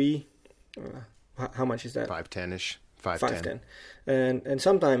 meters. How much is that? 5'10"-ish. 5'10". And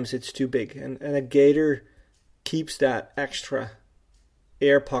sometimes it's too big, and a gaiter keeps that extra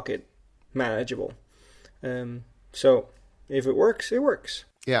air pocket manageable. So if it works, it works.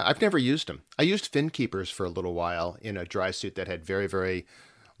 Yeah, I've never used them. I used fin keepers for a little while in a dry suit that had very, very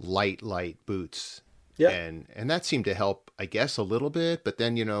light boots. Yeah. And that seemed to help, I guess, a little bit. But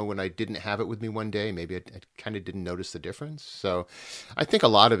then, when I didn't have it with me one day, maybe I kind of didn't notice the difference. So I think a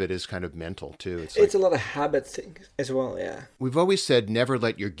lot of it is kind of mental, too. It's a lot of habit thing as well, yeah. We've always said never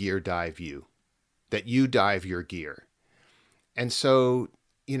let your gear dive you, that you dive your gear. And so,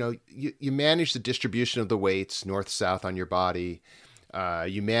 you manage the distribution of the weights north-south on your body.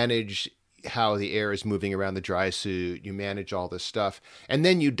 You manage how the air is moving around the dry suit. You manage all this stuff. And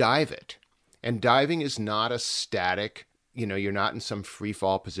then you dive it. And diving is not a static, you're not in some free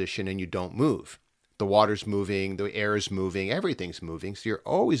fall position and you don't move. The water's moving, the air is moving, everything's moving. So you're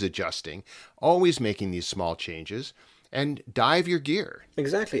always adjusting, always making these small changes, and dive your gear.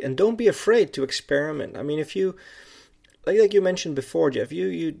 Exactly. And don't be afraid to experiment. I mean, if you, like you mentioned before, Jeff,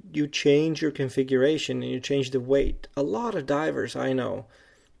 you change your configuration and you change the weight. A lot of divers I know,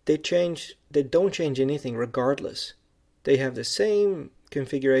 they don't change anything regardless. They have the same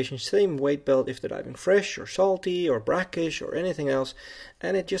configuration, same weight belt if they're diving fresh or salty or brackish or anything else,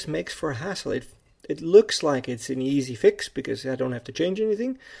 and it just makes for a hassle. It looks like it's an easy fix because I don't have to change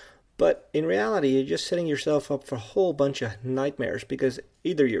anything, but in reality you're just setting yourself up for a whole bunch of nightmares because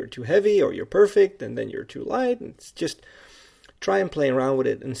either you're too heavy or you're perfect and then you're too light. And it's just try and play around with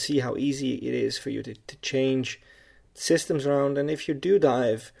it and see how easy it is for you to change systems around. And if you do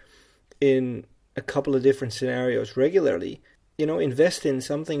dive in a couple of different scenarios regularly, invest in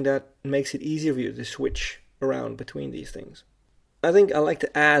something that makes it easier for you to switch around between these things. I think I like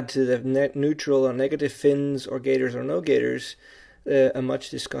to add to the neutral or negative fins or gaiters or no gaiters a much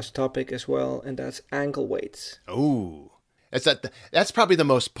discussed topic as well, and that's ankle weights. Oh, that's probably the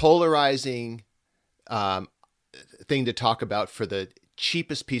most polarizing thing to talk about for the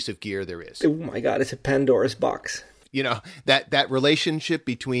cheapest piece of gear there is. Oh my God, it's a Pandora's box. That relationship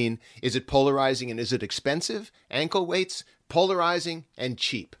between, is it polarizing and is it expensive? Ankle weights, polarizing and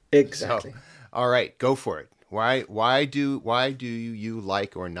cheap. Exactly. So, all right, go for it. Why do you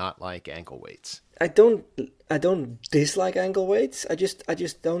like or not like ankle weights? I don't dislike ankle weights. I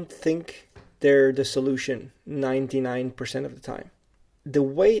just don't think they're the solution 99% of the time. The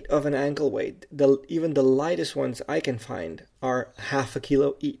weight of an ankle weight, even the lightest ones I can find, are 0.5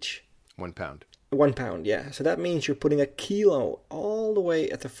 kilo each. 1 pound. 1 pound, yeah. So that means you're putting a kilo all the way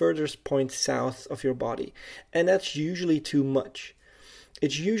at the furthest point south of your body. And that's usually too much.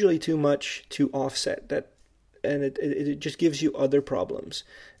 It's usually too much to offset that, and it just gives you other problems.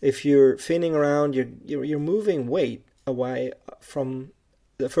 If you're finning around, you're moving weight away from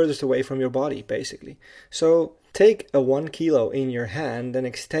the furthest away from your body, basically. So take a 1 kilo in your hand and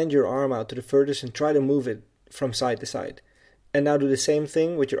extend your arm out to the furthest and try to move it from side to side. And now do the same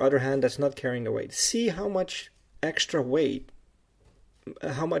thing with your other hand that's not carrying the weight. See how much extra weight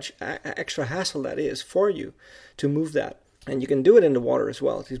how much extra hassle that is for you to move that. And you can do it in the water as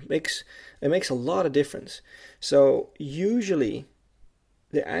well. It makes a lot of difference. So usually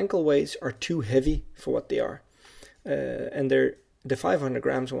the ankle weights are too heavy for what they are. And they're the 500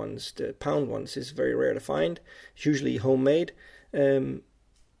 grams ones, the pound ones, is very rare to find. It's usually homemade.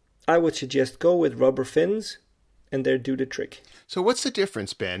 I would suggest go with rubber fins, and they do the trick. So what's the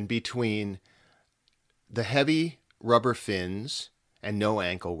difference, Ben, between the heavy rubber fins and no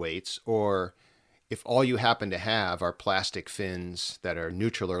ankle weights, or if all you happen to have are plastic fins that are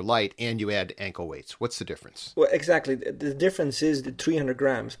neutral or light and you add ankle weights? What's the difference? Well, exactly. The difference is the 300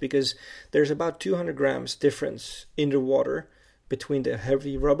 grams, because there's about 200 grams difference in the water between the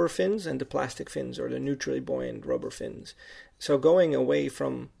heavy rubber fins and the plastic fins, or the neutrally buoyant rubber fins. So going away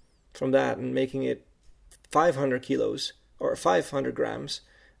from that and making it 500 kilos or 500 grams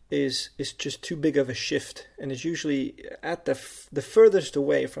is just too big of a shift, and it's usually at the furthest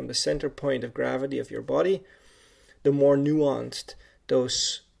away from the center point of gravity of your body, the more nuanced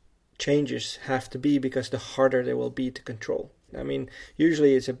those changes have to be, because the harder they will be to control. I mean,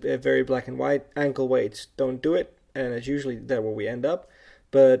 usually it's a very black and white. Ankle weights don't do it, and it's usually there where we end up.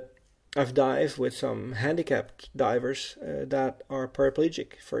 But I've dived with some handicapped divers that are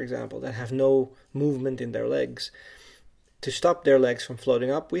paraplegic, for example, that have no movement in their legs. To stop their legs from floating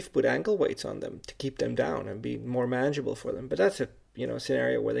up, we've put ankle weights on them to keep them down and be more manageable for them. But that's a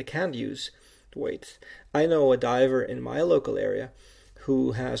scenario where they can't use weights. I know a diver in my local area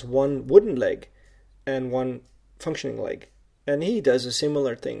who has one wooden leg and one functioning leg, and he does a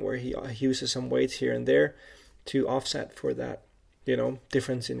similar thing where he uses some weights here and there to offset for that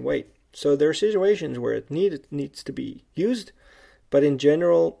difference in weight. So there are situations where it needs to be used, but in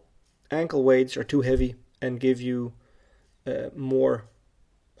general, ankle weights are too heavy and give you more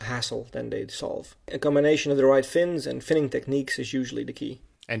hassle than they solve. A combination of the right fins and finning techniques is usually the key.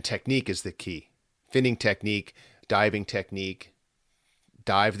 And technique is the key. Finning technique, diving technique.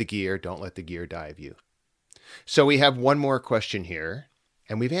 Dive the gear. Don't let the gear dive you. So we have one more question here,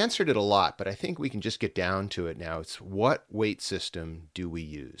 and we've answered it a lot, but I think we can just get down to it now. It's what weight system do we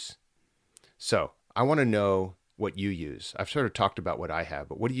use? So I want to know what you use. I've sort of talked about what I have,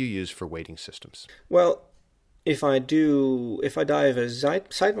 but what do you use for weighting systems? Well, if I dive a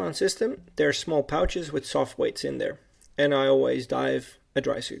side mount system, there are small pouches with soft weights in there. And I always dive a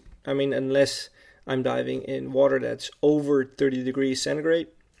dry suit. I mean, unless I'm diving in water that's over 30 degrees centigrade.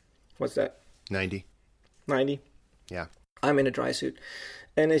 What's that? 90. 90? Yeah. I'm in a dry suit.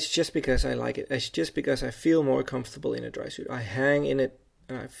 And it's just because I like it. It's just because I feel more comfortable in a dry suit. I hang in it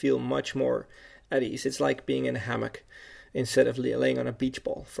and I feel much more at ease. It's like being in a hammock instead of laying on a beach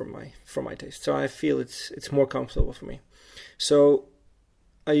ball for my taste. So I feel it's more comfortable for me. So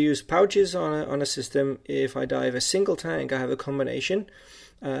I use pouches on a system. If I dive a single tank, I have a combination.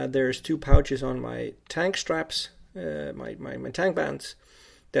 There's 2 pouches on my tank straps, my tank bands,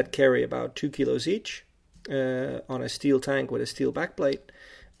 that carry about 2 kilos each on a steel tank with a steel backplate.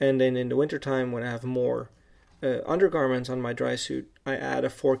 And then in the wintertime, when I have more undergarments on my dry suit, I add a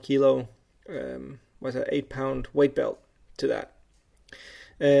 4 kilo, 8-pound weight belt to that.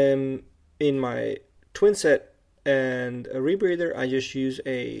 In my twin set and a rebreather, I just use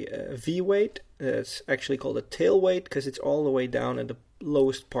a V weight. That's actually called a tail weight because it's all the way down at the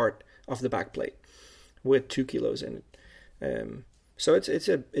lowest part of the back plate with 2 kilos in it. So it's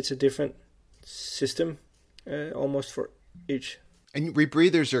a different system almost for each. And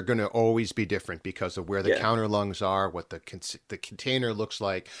rebreathers are going to always be different because of where the counter lungs are, what the container looks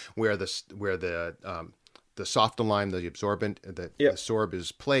like, where the soft-align, the absorbent, the sorb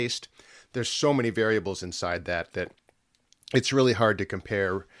is placed. There's so many variables inside that it's really hard to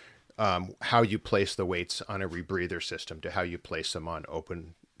compare how you place the weights on a rebreather system to how you place them on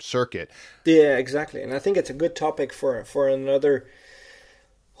open circuit. Yeah, exactly. And I think it's a good topic for another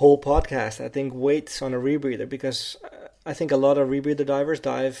whole podcast. I think weights on a rebreather, because I think a lot of rebreather divers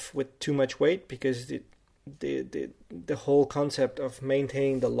dive with too much weight because the whole concept of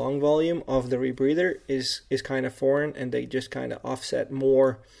maintaining the lung volume of the rebreather is kind of foreign, and they just kind of offset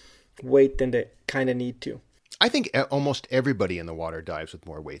more weight than they kind of need to. I think almost everybody in the water dives with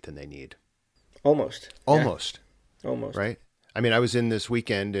more weight than they need. Almost. Right? I mean, I was in this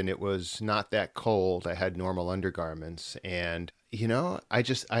weekend and it was not that cold. I had normal undergarments and,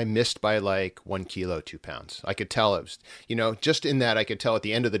 I missed by like 1 kilo, 2 pounds. I could tell it was, just in that I could tell at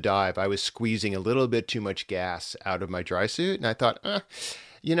the end of the dive, I was squeezing a little bit too much gas out of my dry suit. And I thought,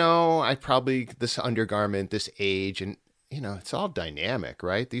 I probably, this undergarment, this age, and, it's all dynamic,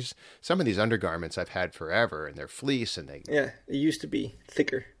 right? Some of these undergarments I've had forever and they're fleece and it used to be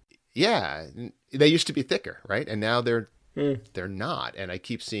thicker. Yeah, they used to be thicker, right? And now they're they're not. And I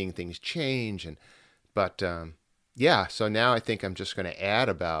keep seeing things change. But yeah, so now I think I'm just going to add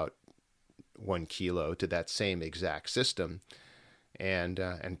about 1 kilo to that same exact system, and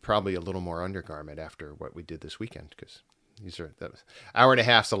probably a little more undergarment after what we did this weekend, because that was hour and a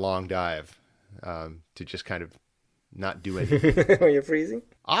half's a long dive to just kind of not do anything. Are you freezing?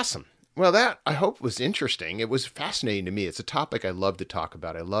 Awesome. Well, that I hope was interesting. It was fascinating to me. It's a topic I love to talk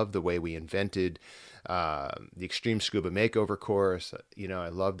about. I love the way we invented the Extreme Scuba Makeover course. I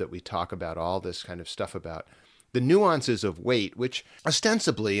love that we talk about all this kind of stuff about the nuances of weight, which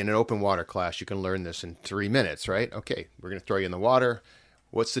ostensibly in an open water class, you can learn this in 3 minutes, right? Okay, we're going to throw you in the water.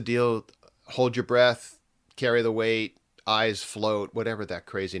 What's the deal? Hold your breath, carry the weight, eyes float, whatever that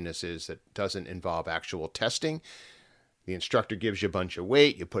craziness is that doesn't involve actual testing. The instructor gives you a bunch of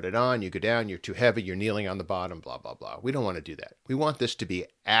weight, you put it on, you go down, you're too heavy, you're kneeling on the bottom, blah, blah, blah. We don't want to do that. We want this to be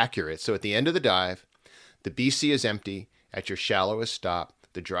accurate. So at the end of the dive, the BC is empty. At your shallowest stop,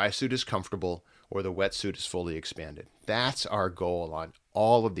 the dry suit is comfortable, or the wetsuit is fully expanded. That's our goal on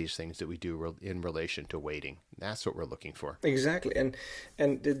all of these things that we do in relation to weighting. That's what we're looking for. Exactly. And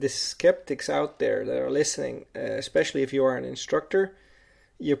the skeptics out there that are listening, especially if you are an instructor,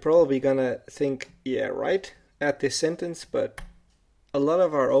 you're probably going to think, yeah, right, at this sentence, but a lot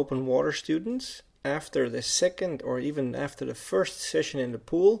of our open water students, after the second or even after the first session in the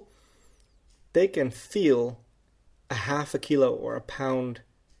pool, they can feel a half a kilo or a pound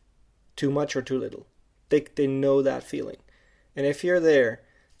too much or too little. They know that feeling. And if you're there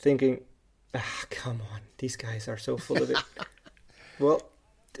thinking, come on, these guys are so full of it. Well,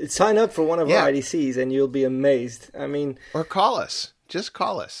 sign up for one of our IDCs and you'll be amazed. I mean... Or call us. Just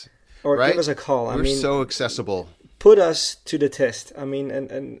call us. Or right? give us a call. We're so accessible. Put us to the test. I mean,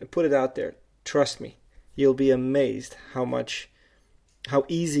 and put it out there. Trust me. You'll be amazed how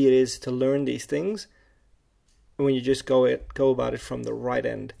easy it is to learn these things when you just go about it from the right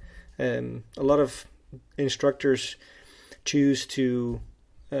end. A lot of instructors choose to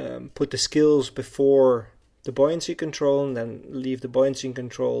put the skills before the buoyancy control and then leave the buoyancy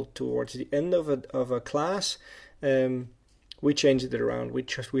control towards the end of a class. We changed it around.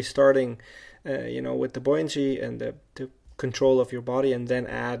 We're starting with the buoyancy and the control of your body, and then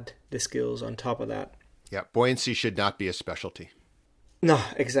add the skills on top of that. Yeah, buoyancy should not be a specialty. No,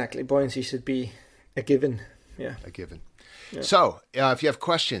 exactly. Buoyancy should be a given. Yeah, a given. Yeah. So, if you have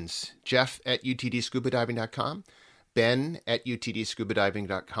questions, Jeff@utdscubadiving.com,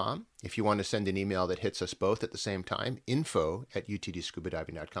 Ben@utdscubadiving.com. If you want to send an email that hits us both at the same time,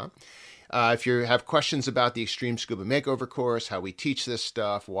 info@utdscubadiving.com. If you have questions about the Extreme Scuba Makeover course, how we teach this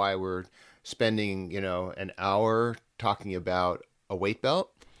stuff, why we're spending, an hour talking about a weight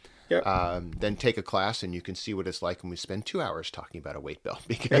belt, yep. Then take a class and you can see what it's like when we spend 2 hours talking about a weight belt.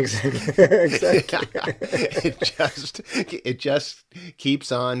 Because exactly. it just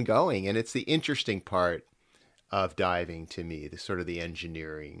keeps on going. And it's the interesting part of diving to me, the sort of the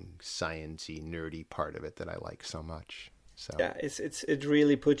engineering, sciencey, nerdy part of it that I like so much. So yeah, it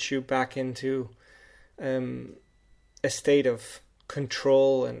really puts you back into a state of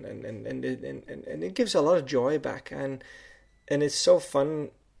control, and it gives a lot of joy back, and it's so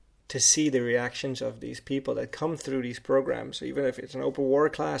fun to see the reactions of these people that come through these programs, even if it's an open water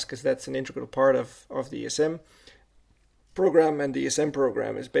class, because that's an integral part of the ESM program. And the ESM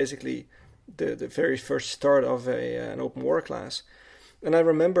program is basically the very first start of an open water class. And I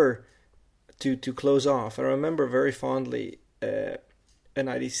remember, to close off, I remember very fondly an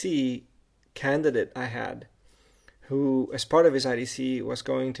IDC candidate I had, who, as part of his IDC, was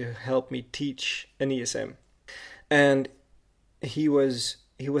going to help me teach an ESM. And he was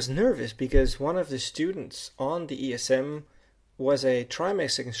nervous because one of the students on the ESM was a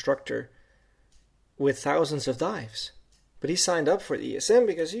Trimix instructor with thousands of dives. But he signed up for the ESM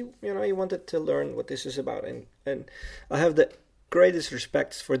because he wanted to learn what this is about. And I have the greatest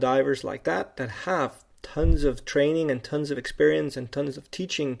respect for divers like that have tons of training and tons of experience and tons of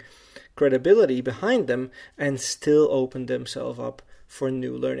teaching credibility behind them and still open themselves up for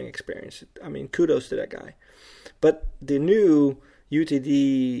new learning experience. I mean, kudos to that guy. But the new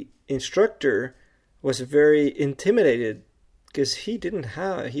UTD instructor was very intimidated because he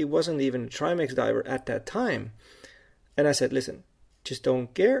wasn't even a Trimix diver at that time. And I said, listen, just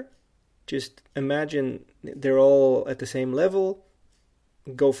don't care. Just imagine they're all at the same level.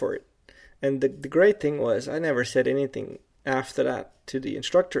 Go for it. And the great thing was I never said anything after that to the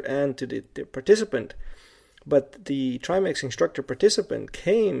instructor and to the participant. But the Trimix instructor participant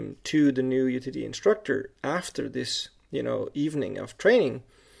came to the new UTD instructor after this, evening of training.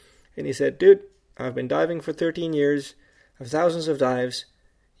 And he said, dude, I've been diving for 13 years. I have thousands of dives.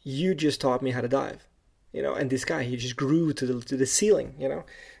 You just taught me how to dive. And this guy, he just grew to the ceiling,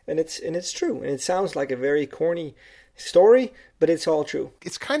 and it's true, and it sounds like a very corny story, but it's all true.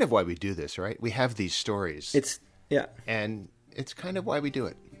 It's kind of why we do this, right? We have these stories. And it's kind of why we do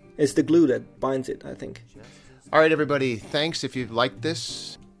it. It's the glue that binds it, I think. All right, everybody. Thanks. If you liked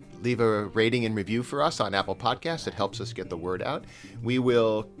this, leave a rating and review for us on Apple Podcasts. It helps us get the word out. We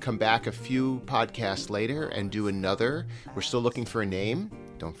will come back a few podcasts later and do another. We're still looking for a name.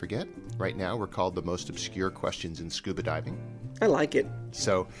 Don't forget, right now we're called The Most Obscure Questions in Scuba Diving. I like it.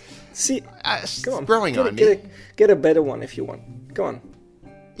 So, see, come on, growing on me. Get a better one if you want. Go on.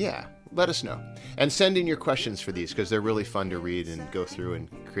 Yeah, let us know. And send in your questions for these, because they're really fun to read and go through and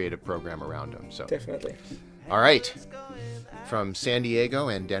create a program around them. So definitely. All right. From San Diego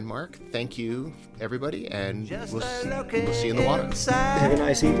and Denmark, thank you, everybody, and we'll see you in the water. Have a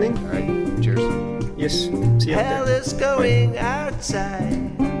nice evening. All right. Cheers. Yes. See you out there. Hell is going outside.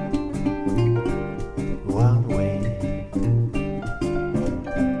 One way.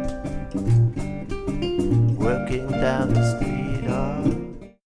 Working down the street.